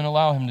to Him and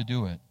allow Him to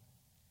do it.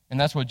 And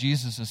that's what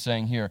Jesus is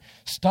saying here.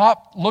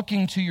 Stop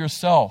looking to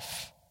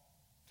yourself.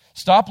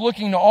 Stop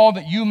looking to all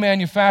that you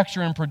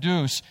manufacture and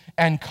produce,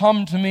 and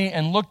come to me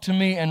and look to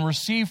me and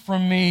receive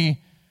from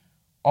me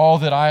all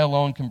that I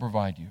alone can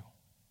provide you.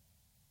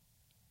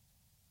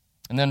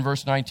 And then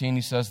verse 19,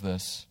 he says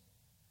this,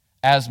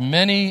 as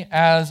many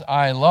as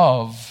I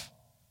love,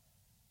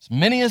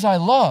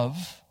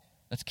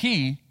 that's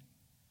key,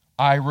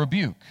 I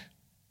rebuke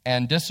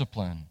and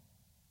discipline.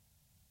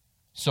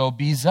 So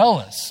be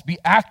zealous, be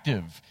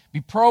active, be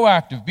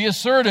proactive, be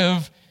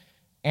assertive,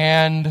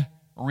 and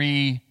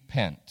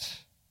repent.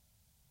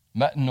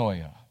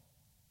 Metanoia.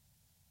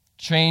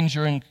 Change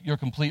your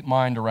complete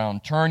mind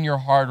around. Turn your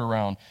heart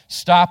around.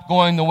 Stop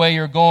going the way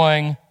you're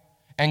going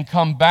and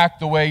come back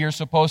the way you're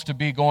supposed to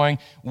be going,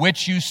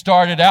 which you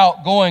started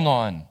out going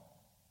on.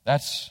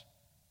 That's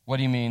what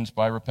he means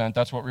by repent.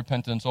 That's what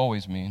repentance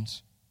always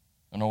means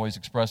and always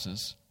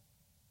expresses.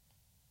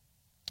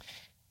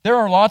 There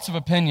are lots of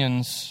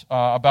opinions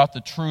about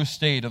the true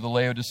state of the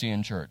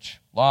Laodicean church.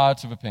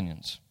 Lots of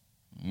opinions.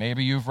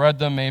 Maybe you've read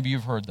them, maybe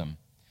you've heard them.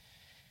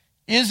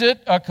 Is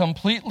it a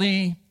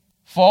completely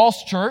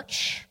false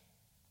church,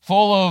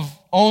 full of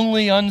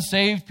only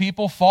unsaved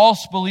people,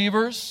 false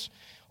believers?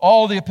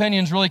 All the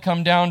opinions really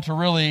come down to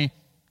really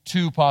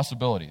two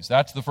possibilities.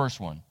 That's the first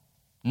one.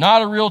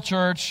 Not a real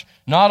church,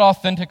 not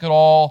authentic at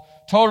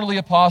all, totally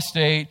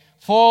apostate,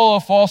 full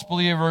of false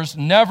believers,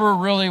 never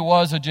really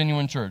was a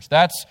genuine church.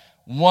 That's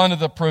one of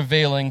the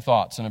prevailing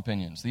thoughts and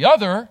opinions. The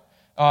other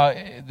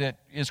that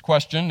is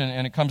questioned,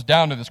 and it comes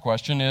down to this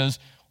question, is,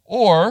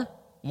 or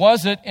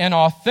was it an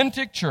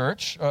authentic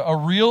church, a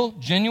real,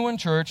 genuine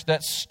church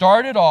that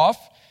started off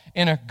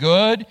in a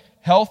good,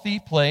 healthy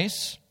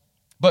place,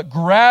 but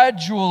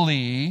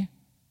gradually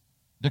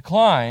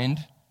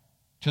declined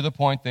to the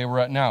point they were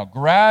at now?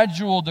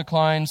 Gradual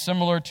decline,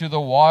 similar to the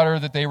water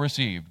that they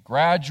received.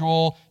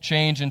 Gradual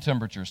change in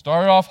temperature.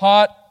 Started off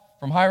hot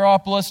from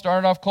Hierapolis,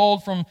 started off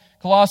cold from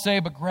Colossae,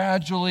 but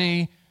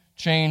gradually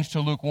changed to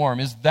lukewarm.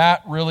 Is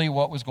that really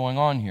what was going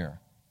on here?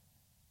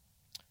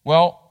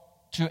 Well,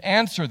 to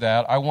answer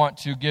that, I want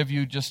to give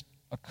you just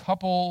a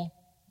couple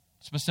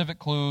specific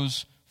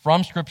clues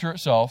from Scripture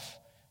itself.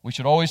 We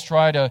should always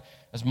try to,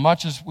 as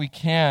much as we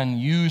can,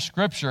 use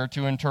Scripture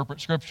to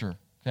interpret Scripture.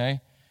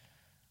 Okay?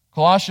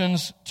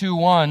 Colossians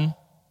 2:1,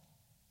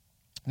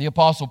 the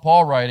Apostle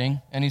Paul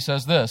writing, and he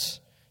says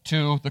this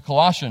to the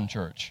Colossian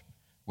church,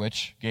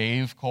 which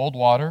gave cold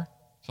water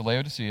to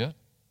Laodicea.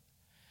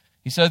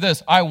 He said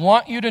this, I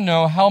want you to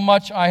know how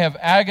much I have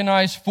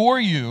agonized for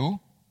you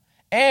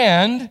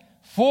and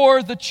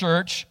for the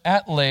church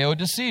at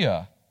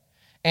Laodicea,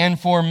 and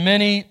for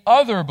many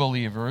other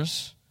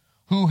believers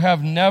who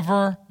have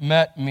never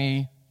met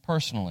me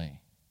personally.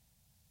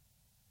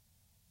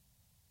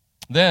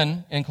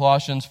 Then, in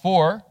Colossians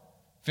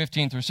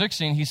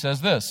 4:15-16, he says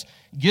this,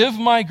 give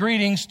my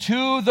greetings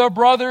to the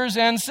brothers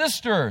and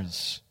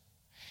sisters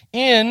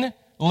in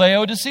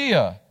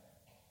Laodicea,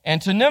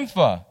 and to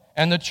Nympha,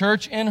 and the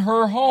church in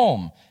her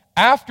home.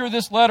 After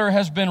this letter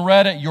has been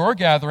read at your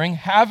gathering,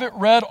 have it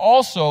read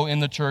also in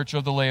the church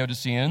of the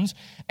Laodiceans,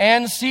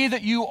 and see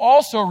that you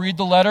also read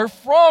the letter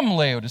from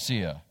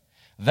Laodicea.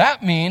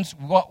 That means,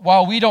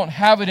 while we don't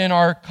have it in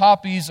our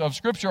copies of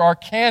Scripture, our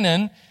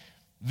canon,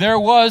 there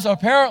was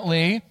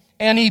apparently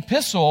an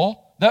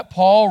epistle that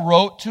Paul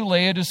wrote to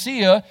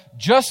Laodicea,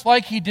 just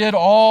like he did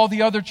all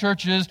the other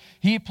churches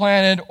he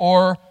planted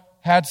or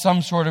had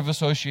some sort of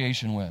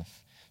association with.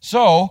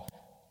 So,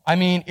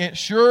 it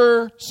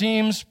sure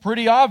seems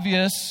pretty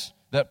obvious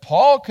that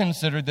Paul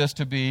considered this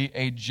to be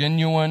a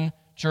genuine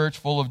church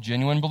full of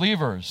genuine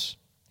believers.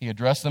 He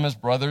addressed them as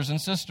brothers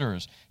and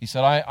sisters. He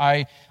said,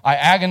 I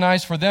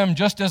agonize for them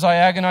just as I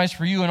agonize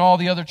for you and all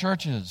the other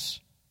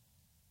churches.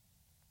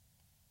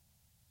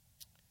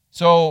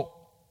 So,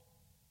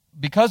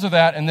 because of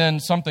that, and then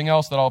something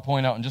else that I'll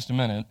point out in just a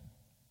minute,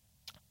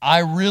 I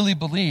really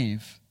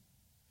believe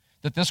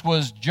that this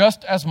was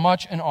just as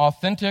much an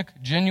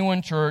authentic,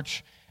 genuine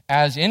church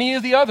as any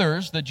of the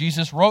others that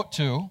Jesus wrote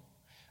to,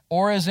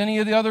 or as any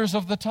of the others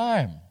of the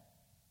time.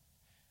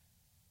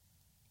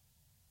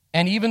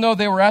 And even though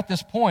they were at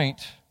this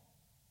point,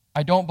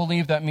 I don't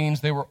believe that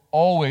means they were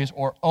always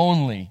or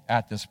only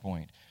at this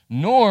point.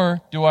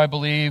 Nor do I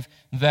believe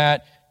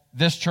that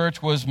this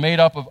church was made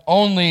up of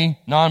only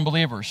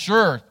non-believers.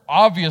 Sure,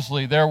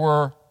 obviously there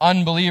were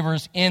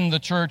unbelievers in the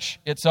church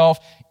itself,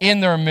 in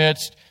their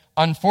midst,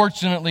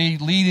 unfortunately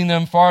leading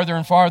them farther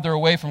and farther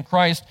away from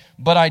Christ,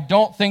 but I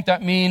don't think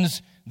that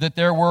means that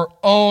there were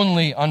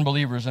only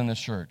unbelievers in this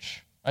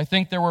church. I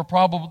think there was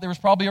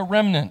probably a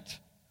remnant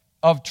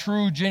of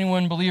true,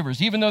 genuine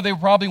believers. Even though they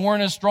probably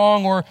weren't as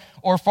strong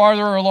or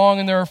farther along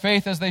in their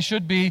faith as they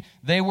should be,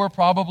 they were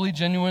probably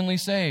genuinely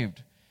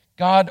saved.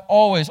 God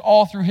always,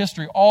 all through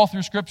history, all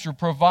through Scripture,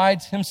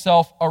 provides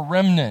himself a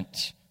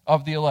remnant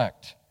of the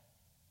elect.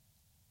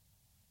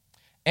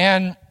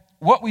 And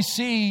what we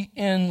see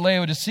in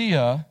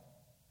Laodicea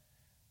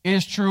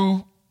is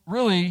true,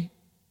 really,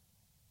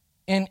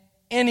 in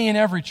any and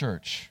every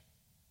church.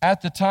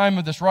 At the time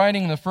of this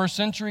writing in the first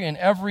century and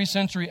every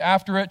century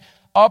after it,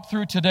 up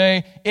through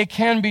today, it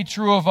can be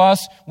true of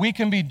us. We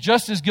can be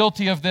just as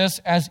guilty of this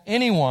as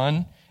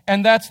anyone,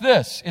 and that's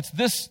this. It's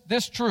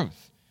this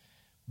truth.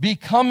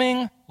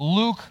 Becoming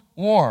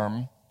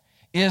lukewarm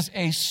is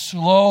a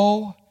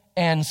slow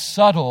and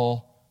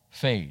subtle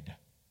fade.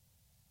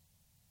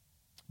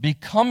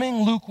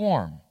 Becoming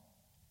lukewarm,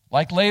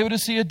 like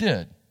Laodicea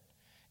did,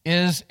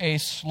 is a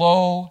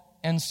slow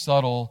and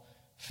subtle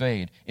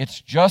fade. It's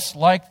just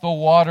like the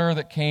water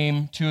that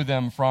came to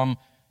them from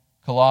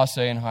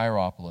Colossae and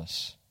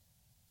Hierapolis.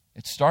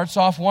 It starts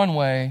off one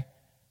way,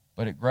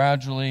 but it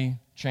gradually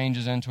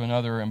changes into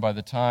another, and by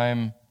the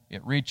time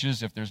it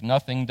reaches, if there's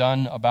nothing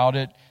done about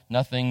it,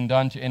 nothing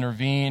done to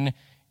intervene,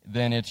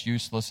 then it's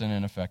useless and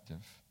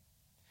ineffective.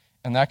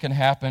 And that can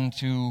happen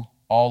to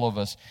all of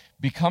us.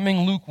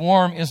 Becoming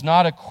lukewarm is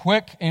not a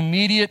quick,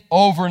 immediate,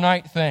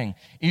 overnight thing.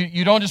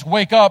 You don't just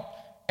wake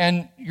up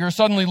and you're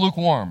suddenly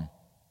lukewarm.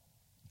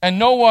 And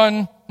no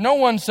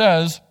one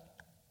says,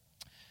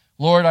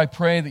 Lord, I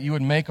pray that you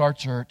would make our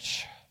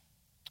church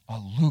a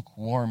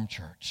lukewarm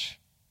church.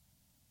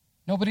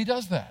 Nobody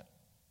does that.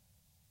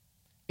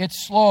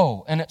 It's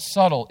slow and it's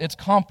subtle. It's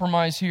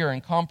compromise here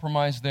and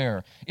compromise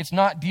there. It's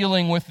not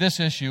dealing with this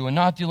issue and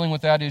not dealing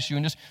with that issue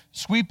and just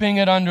sweeping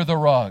it under the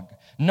rug.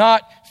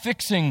 Not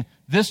fixing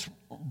this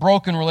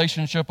broken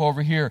relationship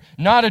over here.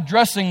 Not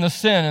addressing the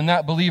sin in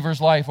that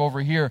believer's life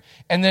over here.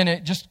 And then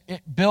it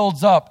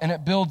builds up and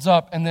it builds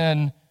up, and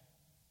then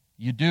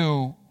you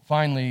do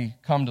finally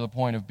come to the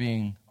point of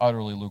being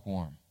utterly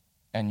lukewarm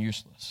and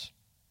useless.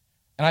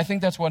 And I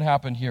think that's what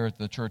happened here at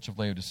the church of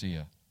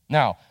Laodicea.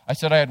 Now, I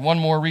said I had one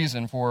more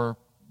reason for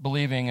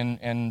believing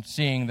and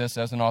seeing this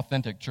as an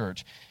authentic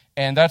church,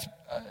 and that's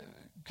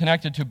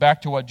connected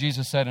back to what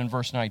Jesus said in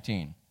verse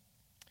 19.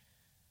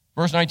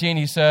 Verse 19,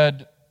 he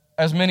said,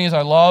 as many as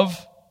I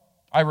love,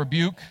 I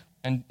rebuke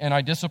and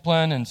I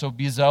discipline, and so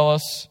be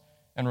zealous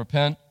and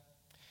repent.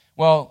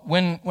 Well,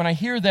 when I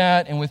hear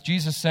that, and with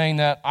Jesus saying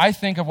that, I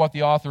think of what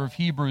the author of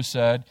Hebrews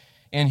said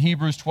in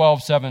Hebrews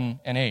 12, 7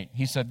 and 8.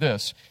 He said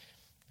this,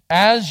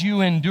 as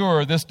you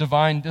endure this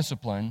divine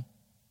discipline,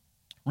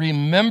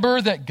 remember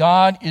that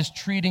God is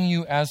treating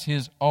you as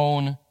his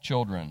own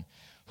children.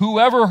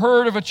 Whoever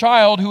heard of a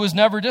child who was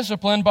never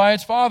disciplined by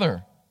its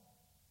father?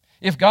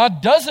 If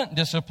God doesn't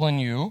discipline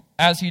you,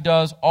 as he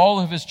does all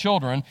of his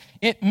children,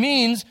 it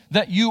means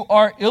that you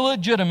are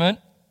illegitimate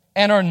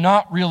and are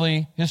not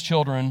really his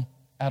children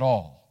at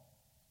all.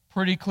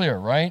 Pretty clear,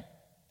 right?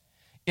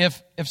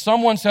 If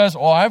someone says,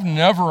 oh, I've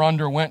never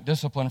underwent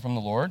discipline from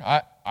the Lord,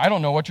 I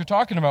don't know what you're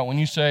talking about when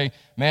you say,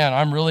 man,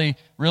 I'm really,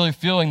 really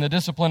feeling the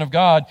discipline of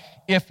God.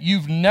 If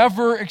you've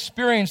never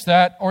experienced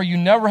that, or you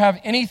never have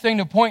anything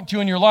to point to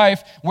in your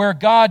life where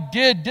God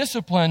did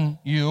discipline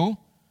you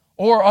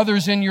or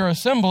others in your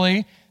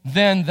assembly,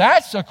 then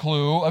that's a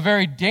clue, a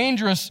very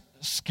dangerous,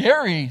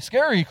 scary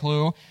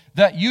clue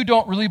that you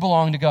don't really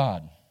belong to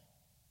God.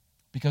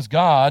 Because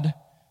God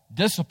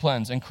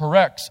disciplines and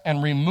corrects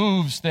and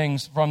removes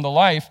things from the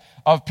life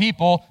of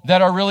people that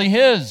are really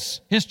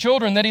his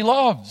children that he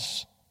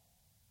loves.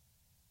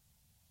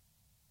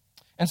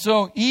 And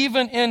so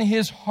even in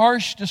his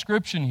harsh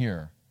description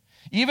here,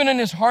 even in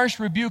his harsh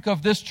rebuke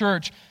of this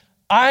church,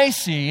 I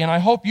see, and I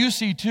hope you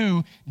see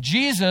too,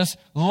 Jesus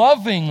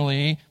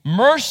lovingly,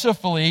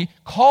 mercifully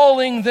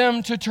calling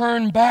them to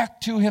turn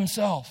back to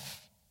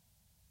himself.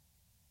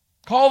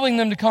 Calling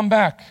them to come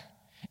back.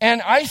 And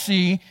I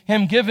see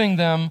him giving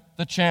them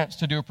the chance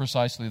to do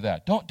precisely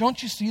that.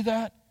 Don't you see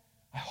that?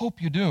 I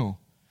hope you do.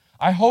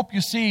 I hope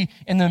you see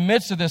in the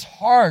midst of this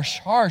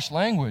harsh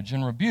language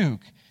and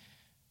rebuke,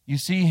 you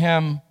see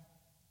him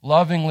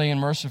lovingly and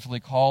mercifully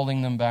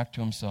calling them back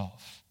to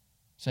himself.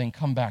 Saying,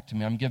 come back to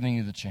me. I'm giving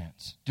you the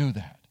chance. Do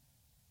that.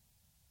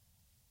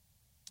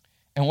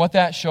 And what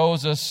that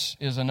shows us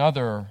is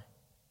another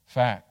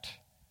fact.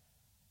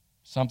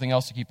 Something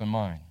else to keep in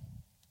mind.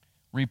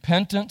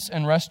 Repentance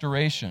and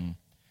restoration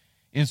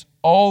is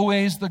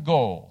always the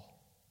goal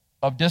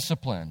of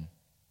discipline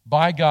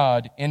by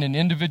God in an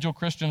individual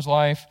Christian's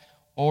life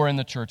or in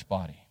the church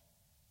body.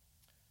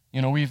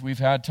 You know, we've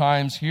had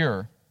times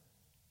here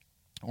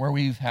where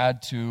we've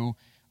had to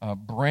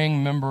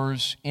bring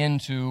members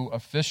into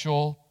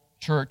official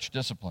church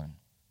discipline,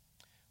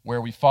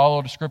 where we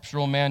followed a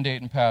scriptural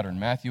mandate and pattern,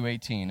 Matthew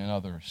 18 and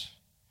others.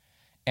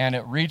 And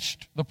it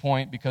reached the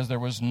point, because there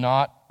was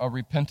not a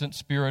repentant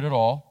spirit at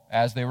all,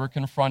 as they were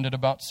confronted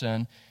about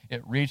sin,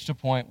 it reached a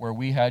point where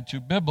we had to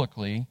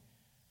biblically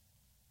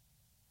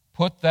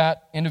put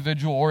that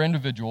individual or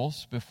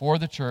individuals before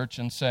the church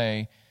and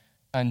say,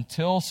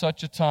 until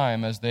such a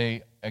time as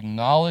they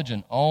acknowledge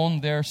and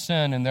own their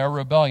sin and their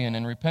rebellion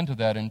and repent of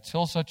that,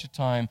 until such a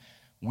time,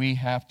 we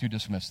have to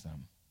dismiss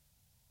them.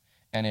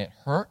 And it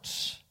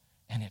hurts,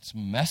 and it's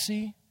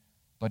messy,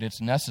 but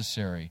it's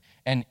necessary.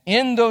 And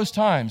in those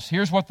times,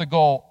 here's what the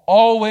goal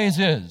always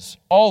is,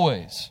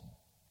 always: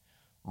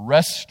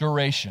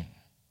 restoration,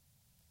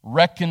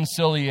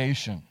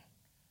 reconciliation,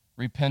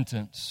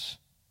 repentance,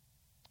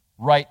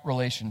 right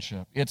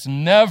relationship. It's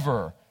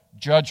never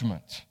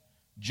judgment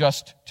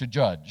just to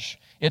judge.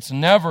 It's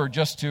never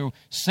just to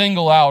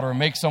single out or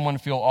make someone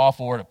feel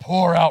awful or to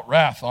pour out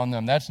wrath on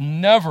them. That's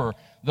never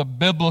the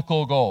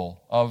biblical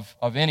goal of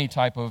any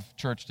type of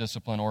church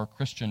discipline or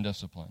Christian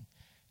discipline.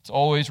 It's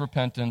always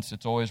repentance.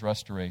 It's always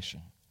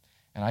restoration.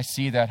 And I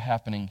see that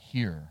happening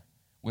here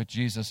with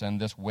Jesus and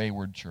this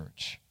wayward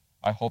church.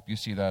 I hope you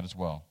see that as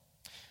well.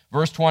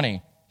 Verse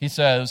 20, he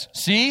says,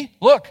 see,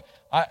 look,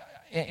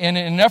 in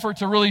an effort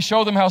to really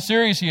show them how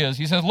serious he is,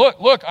 he says,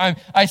 look,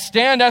 I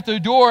stand at the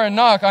door and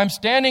knock. I'm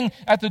standing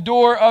at the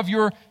door of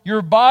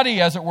your body,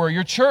 as it were,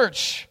 your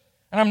church,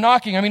 and I'm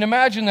knocking. I mean,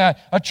 imagine that,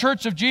 a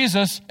church of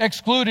Jesus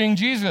excluding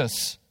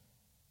Jesus.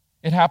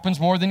 It happens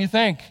more than you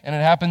think, and it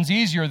happens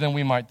easier than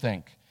we might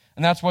think.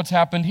 And that's what's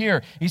happened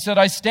here. He said,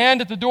 I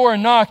stand at the door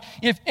and knock.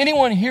 If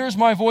anyone hears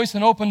my voice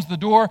and opens the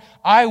door,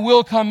 I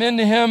will come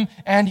into him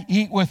and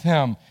eat with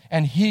him,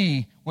 and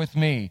he with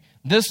me.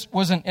 This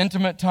was an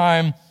intimate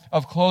time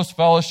of close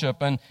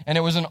fellowship, and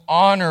it was an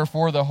honor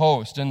for the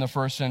host in the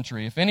first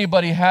century. If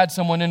anybody had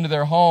someone into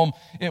their home,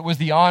 it was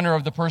the honor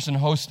of the person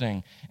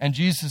hosting. And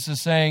Jesus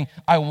is saying,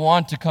 I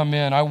want to come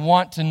in. I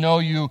want to know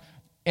you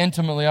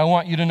intimately. I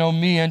want you to know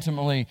me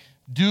intimately.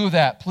 Do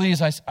that,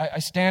 please. I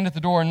stand at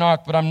the door and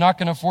knock, but I'm not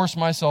going to force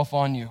myself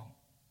on you.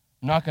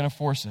 I'm not going to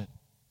force it.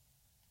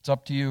 It's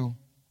up to you.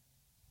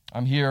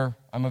 I'm here.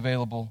 I'm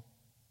available.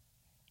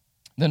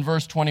 Then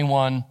verse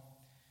 21,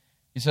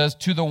 he says,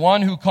 to the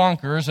one who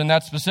conquers, and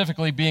that's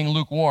specifically being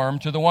lukewarm,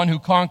 to the one who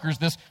conquers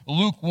this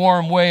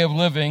lukewarm way of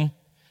living,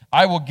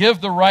 I will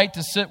give the right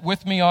to sit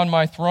with me on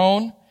my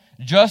throne,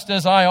 just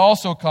as I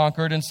also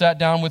conquered and sat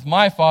down with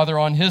my Father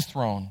on his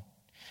throne.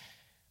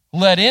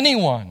 Let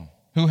anyone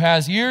who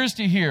has ears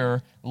to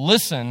hear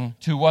listen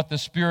to what the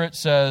Spirit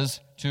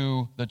says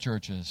to the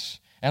churches.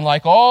 And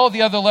like all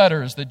the other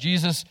letters that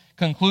Jesus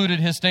concluded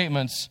his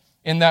statements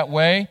in that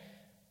way,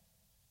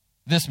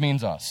 this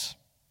means us.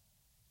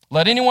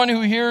 Let anyone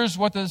who hears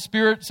what the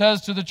Spirit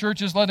says to the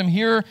churches, let him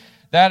hear.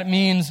 That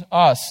means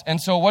us.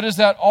 And so what does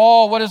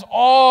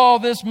all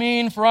this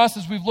mean for us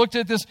as we've looked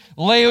at this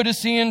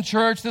Laodicean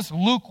church, this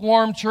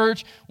lukewarm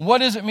church? What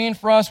does it mean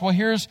for us? Well,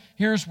 here's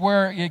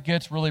where it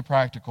gets really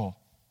practical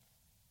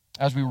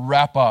as we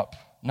wrap up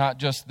not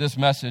just this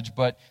message,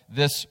 but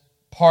this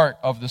part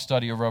of the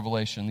study of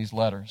Revelation, these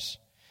letters.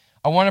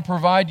 I want to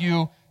provide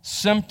you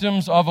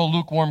symptoms of a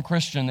lukewarm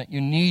Christian that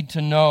you need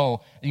to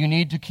know, that you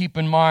need to keep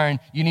in mind,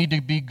 you need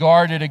to be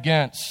guarded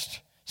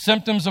against.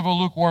 Symptoms of a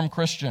lukewarm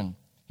Christian.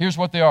 Here's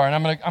what they are, and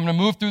I'm going to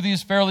move through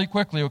these fairly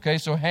quickly, okay?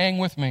 So hang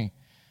with me.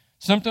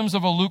 Symptoms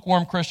of a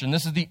lukewarm Christian.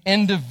 This is the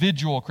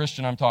individual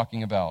Christian I'm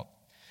talking about.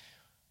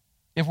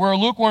 If we're a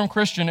lukewarm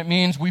Christian, it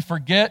means we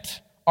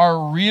forget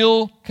our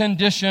real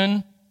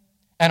condition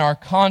and our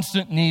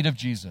constant need of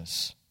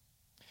Jesus.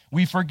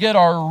 We forget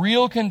our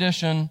real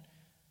condition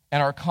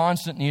and our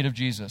constant need of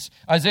Jesus.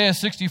 Isaiah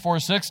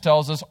 64:6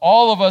 tells us,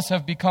 all of us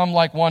have become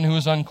like one who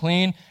is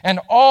unclean, and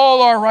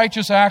all our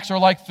righteous acts are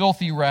like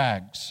filthy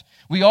rags.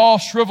 We all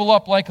shrivel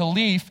up like a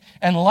leaf,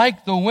 and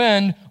like the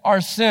wind,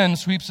 our sin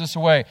sweeps us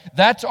away.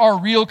 That's our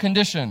real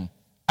condition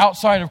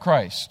outside of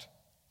Christ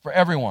for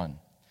everyone.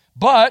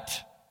 But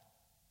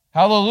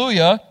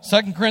hallelujah,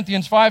 2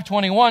 Corinthians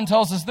 5:21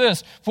 tells us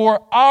this,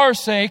 for our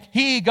sake,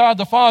 he, God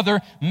the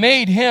Father,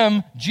 made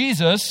him,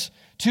 Jesus,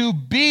 to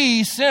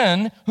be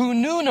sin who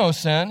knew no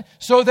sin,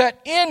 so that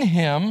in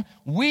him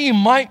we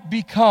might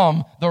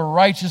become the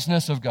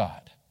righteousness of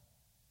God.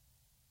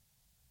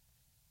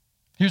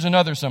 Here's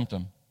another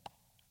symptom.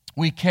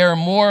 We care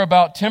more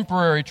about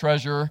temporary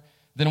treasure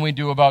than we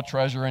do about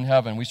treasure in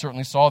heaven. We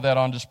certainly saw that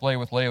on display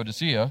with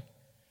Laodicea.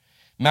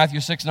 Matthew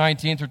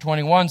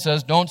 6:19-21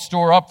 says, don't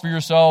store up for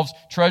yourselves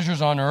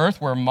treasures on earth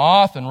where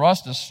moth and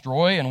rust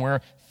destroy and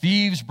where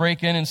thieves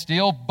break in and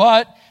steal,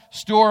 but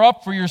store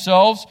up for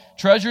yourselves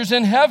treasures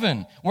in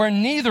heaven where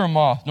neither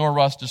moth nor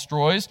rust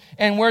destroys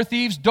and where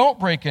thieves don't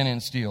break in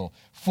and steal.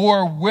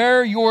 For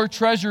where your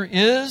treasure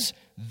is,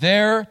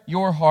 there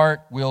your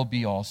heart will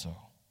be also.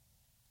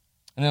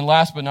 And then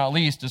last but not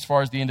least, as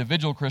far as the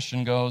individual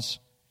Christian goes,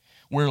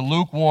 we're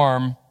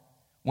lukewarm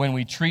when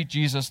we treat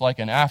Jesus like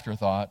an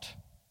afterthought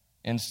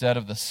instead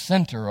of the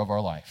center of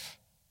our life.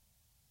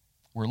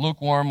 We're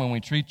lukewarm when we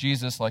treat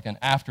Jesus like an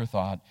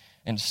afterthought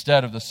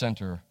instead of the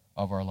center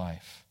of our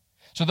life.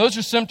 So those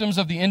are symptoms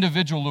of the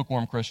individual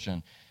lukewarm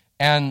Christian.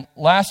 And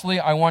lastly,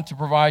 I want to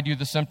provide you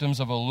the symptoms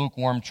of a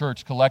lukewarm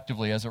church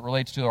collectively as it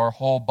relates to our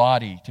whole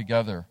body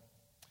together.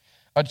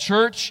 A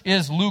church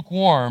is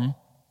lukewarm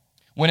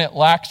when it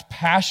lacks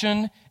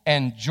passion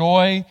and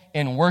joy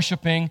in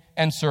worshiping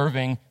and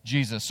serving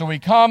Jesus. So we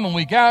come and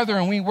we gather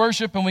and we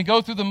worship and we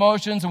go through the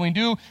motions and we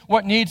do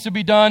what needs to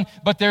be done,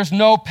 but there's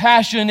no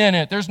passion in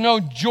it. There's no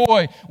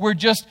joy. We're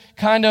just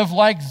kind of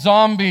like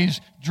zombies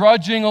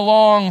drudging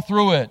along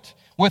through it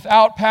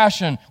without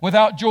passion,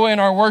 without joy in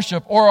our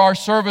worship or our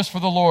service for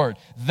the Lord.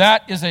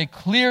 That is a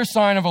clear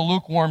sign of a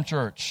lukewarm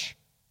church.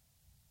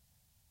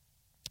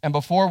 And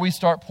before we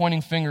start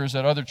pointing fingers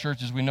at other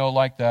churches we know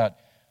like that,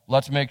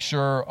 let's make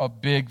sure a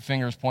big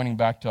finger is pointing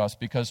back to us,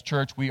 because,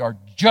 church, we are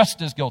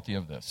just as guilty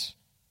of this.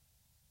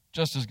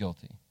 Just as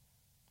guilty.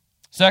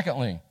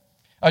 Secondly,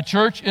 a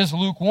church is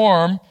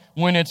lukewarm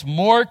when it's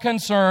more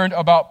concerned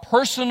about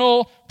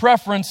personal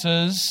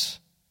preferences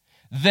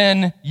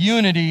than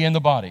unity in the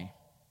body.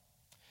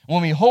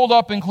 When we hold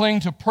up and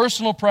cling to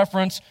personal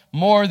preference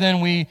more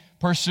than we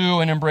pursue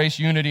and embrace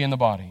unity in the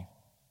body.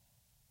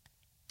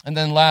 And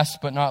then last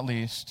but not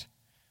least,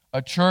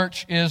 a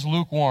church is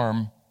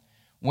lukewarm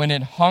when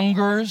it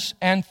hungers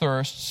and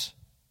thirsts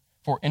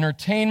for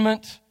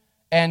entertainment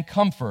and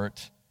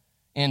comfort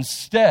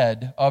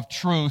instead of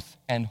truth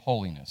and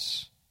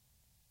holiness.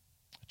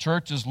 A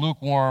church is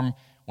lukewarm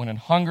when it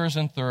hungers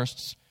and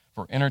thirsts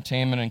for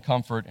entertainment and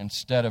comfort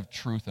instead of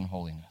truth and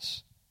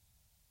holiness.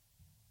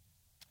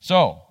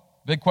 So,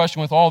 big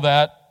question with all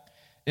that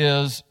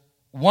is,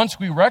 once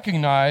we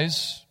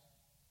recognize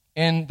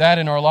in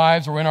our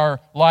lives or in our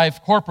life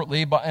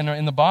corporately, but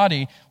in the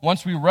body,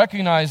 once we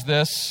recognize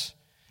this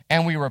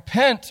and we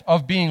repent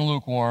of being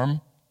lukewarm,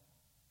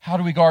 how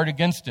do we guard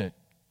against it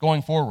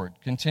going forward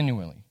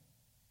continually?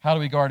 How do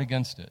we guard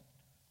against it?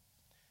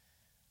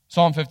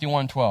 Psalm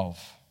 51:12.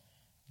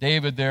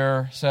 David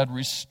there said,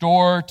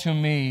 "Restore to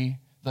me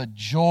the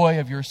joy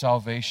of your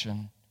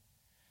salvation."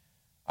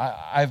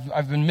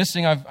 I've been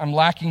missing, I'm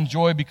lacking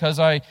joy because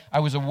I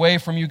was away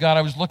from you, God.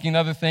 I was looking at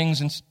other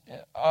things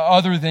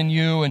other than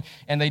you,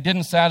 and they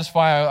didn't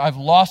satisfy. I've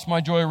lost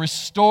my joy.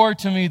 Restore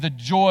to me the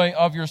joy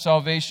of your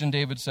salvation,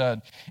 David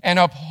said, and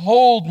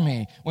uphold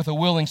me with a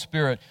willing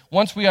spirit.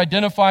 Once we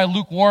identify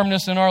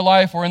lukewarmness in our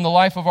life or in the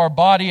life of our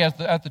body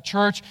at the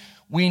church,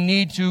 we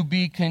need to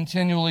be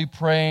continually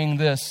praying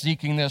this,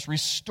 seeking this.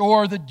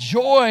 Restore the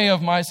joy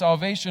of my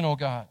salvation, O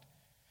God.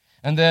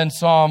 And then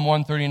Psalm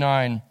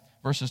 139,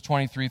 verses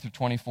 23 through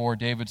 24,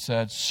 David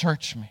said,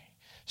 Search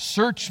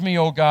me,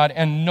 O God,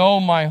 and know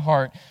my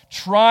heart.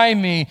 Try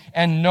me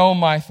and know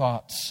my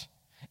thoughts.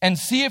 And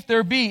see if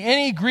there be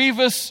any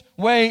grievous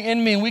way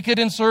in me." We could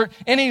insert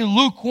any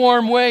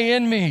lukewarm way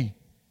in me.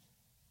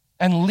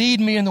 "And lead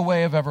me in the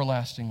way of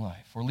everlasting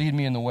life," or lead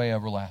me in the way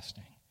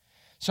everlasting.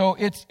 So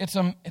it's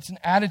an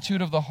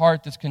attitude of the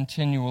heart that's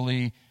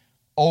continually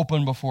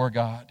open before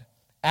God,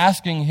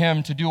 asking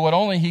Him to do what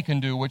only He can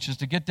do, which is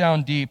to get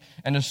down deep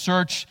and to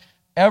search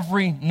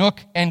every nook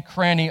and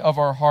cranny of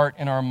our heart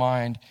and our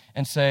mind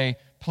and say,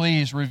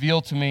 "Please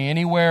reveal to me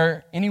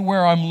anywhere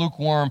I'm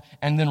lukewarm,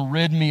 and then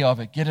rid me of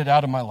it. Get it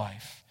out of my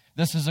life."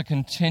 This is a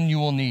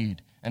continual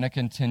need and a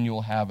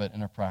continual habit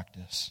and a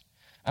practice.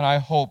 And I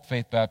hope,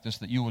 Faith Baptist,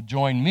 that you will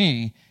join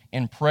me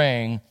in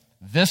praying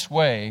this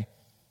way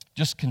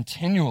just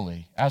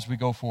continually as we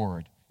go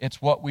forward.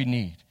 It's what we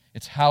need.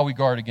 It's how we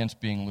guard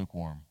against being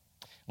lukewarm.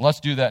 Let's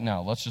do that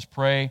now. Let's just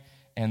pray,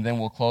 and then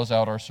we'll close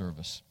out our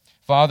service.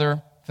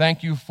 Father,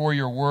 thank you for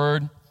your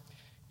word.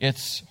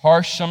 It's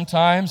harsh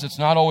sometimes. It's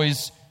not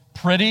always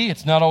pretty.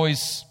 It's not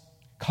always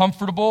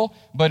comfortable,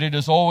 but it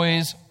is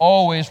always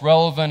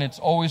relevant. It's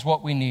always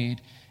what we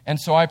need. And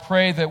so I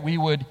pray that we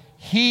would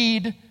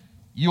heed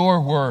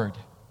your word,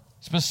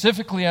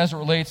 specifically as it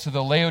relates to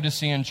the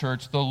Laodicean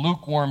church, the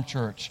lukewarm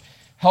church.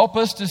 Help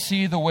us to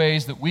see the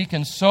ways that we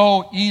can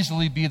so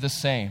easily be the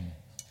same,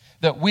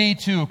 that we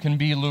too can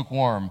be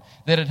lukewarm,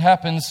 that it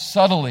happens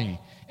subtly,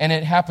 and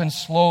it happens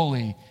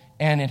slowly,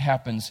 and it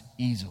happens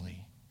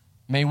easily.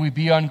 May we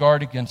be on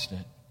guard against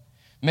it.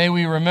 May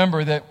we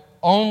remember that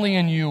only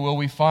in you will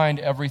we find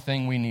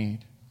everything we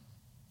need.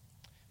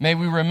 May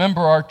we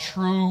remember our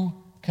true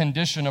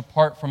condition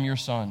apart from your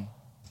Son.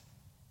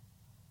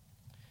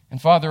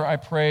 And Father, I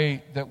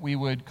pray that we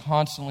would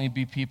constantly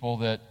be people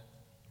that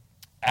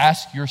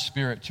ask your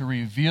Spirit to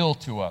reveal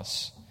to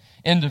us,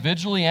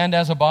 individually and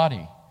as a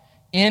body,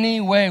 any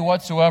way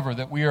whatsoever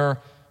that we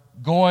are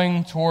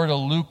going toward a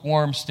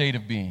lukewarm state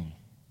of being,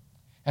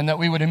 and that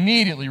we would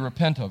immediately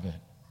repent of it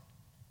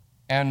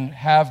and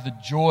have the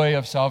joy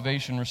of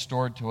salvation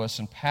restored to us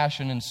and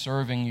passion in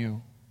serving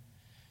you,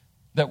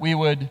 that we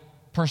would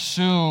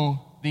pursue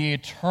the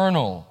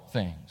eternal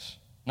things,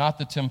 not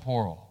the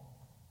temporal,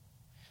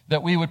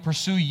 that we would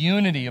pursue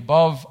unity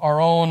above our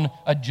own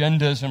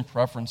agendas and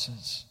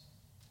preferences,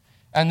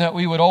 and that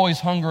we would always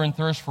hunger and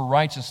thirst for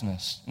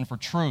righteousness and for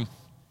truth,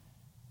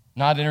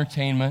 not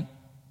entertainment,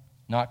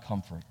 not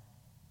comfort.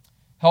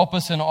 Help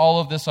us in all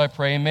of this, I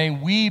pray. May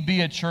we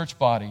be a church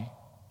body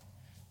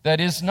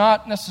that is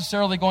not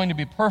necessarily going to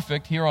be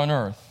perfect here on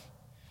earth,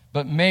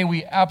 but may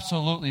we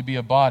absolutely be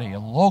a body, a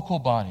local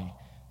body,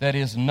 that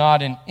is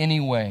not in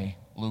any way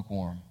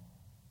lukewarm.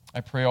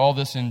 I pray all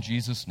this in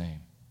Jesus'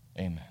 name.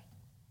 Amen.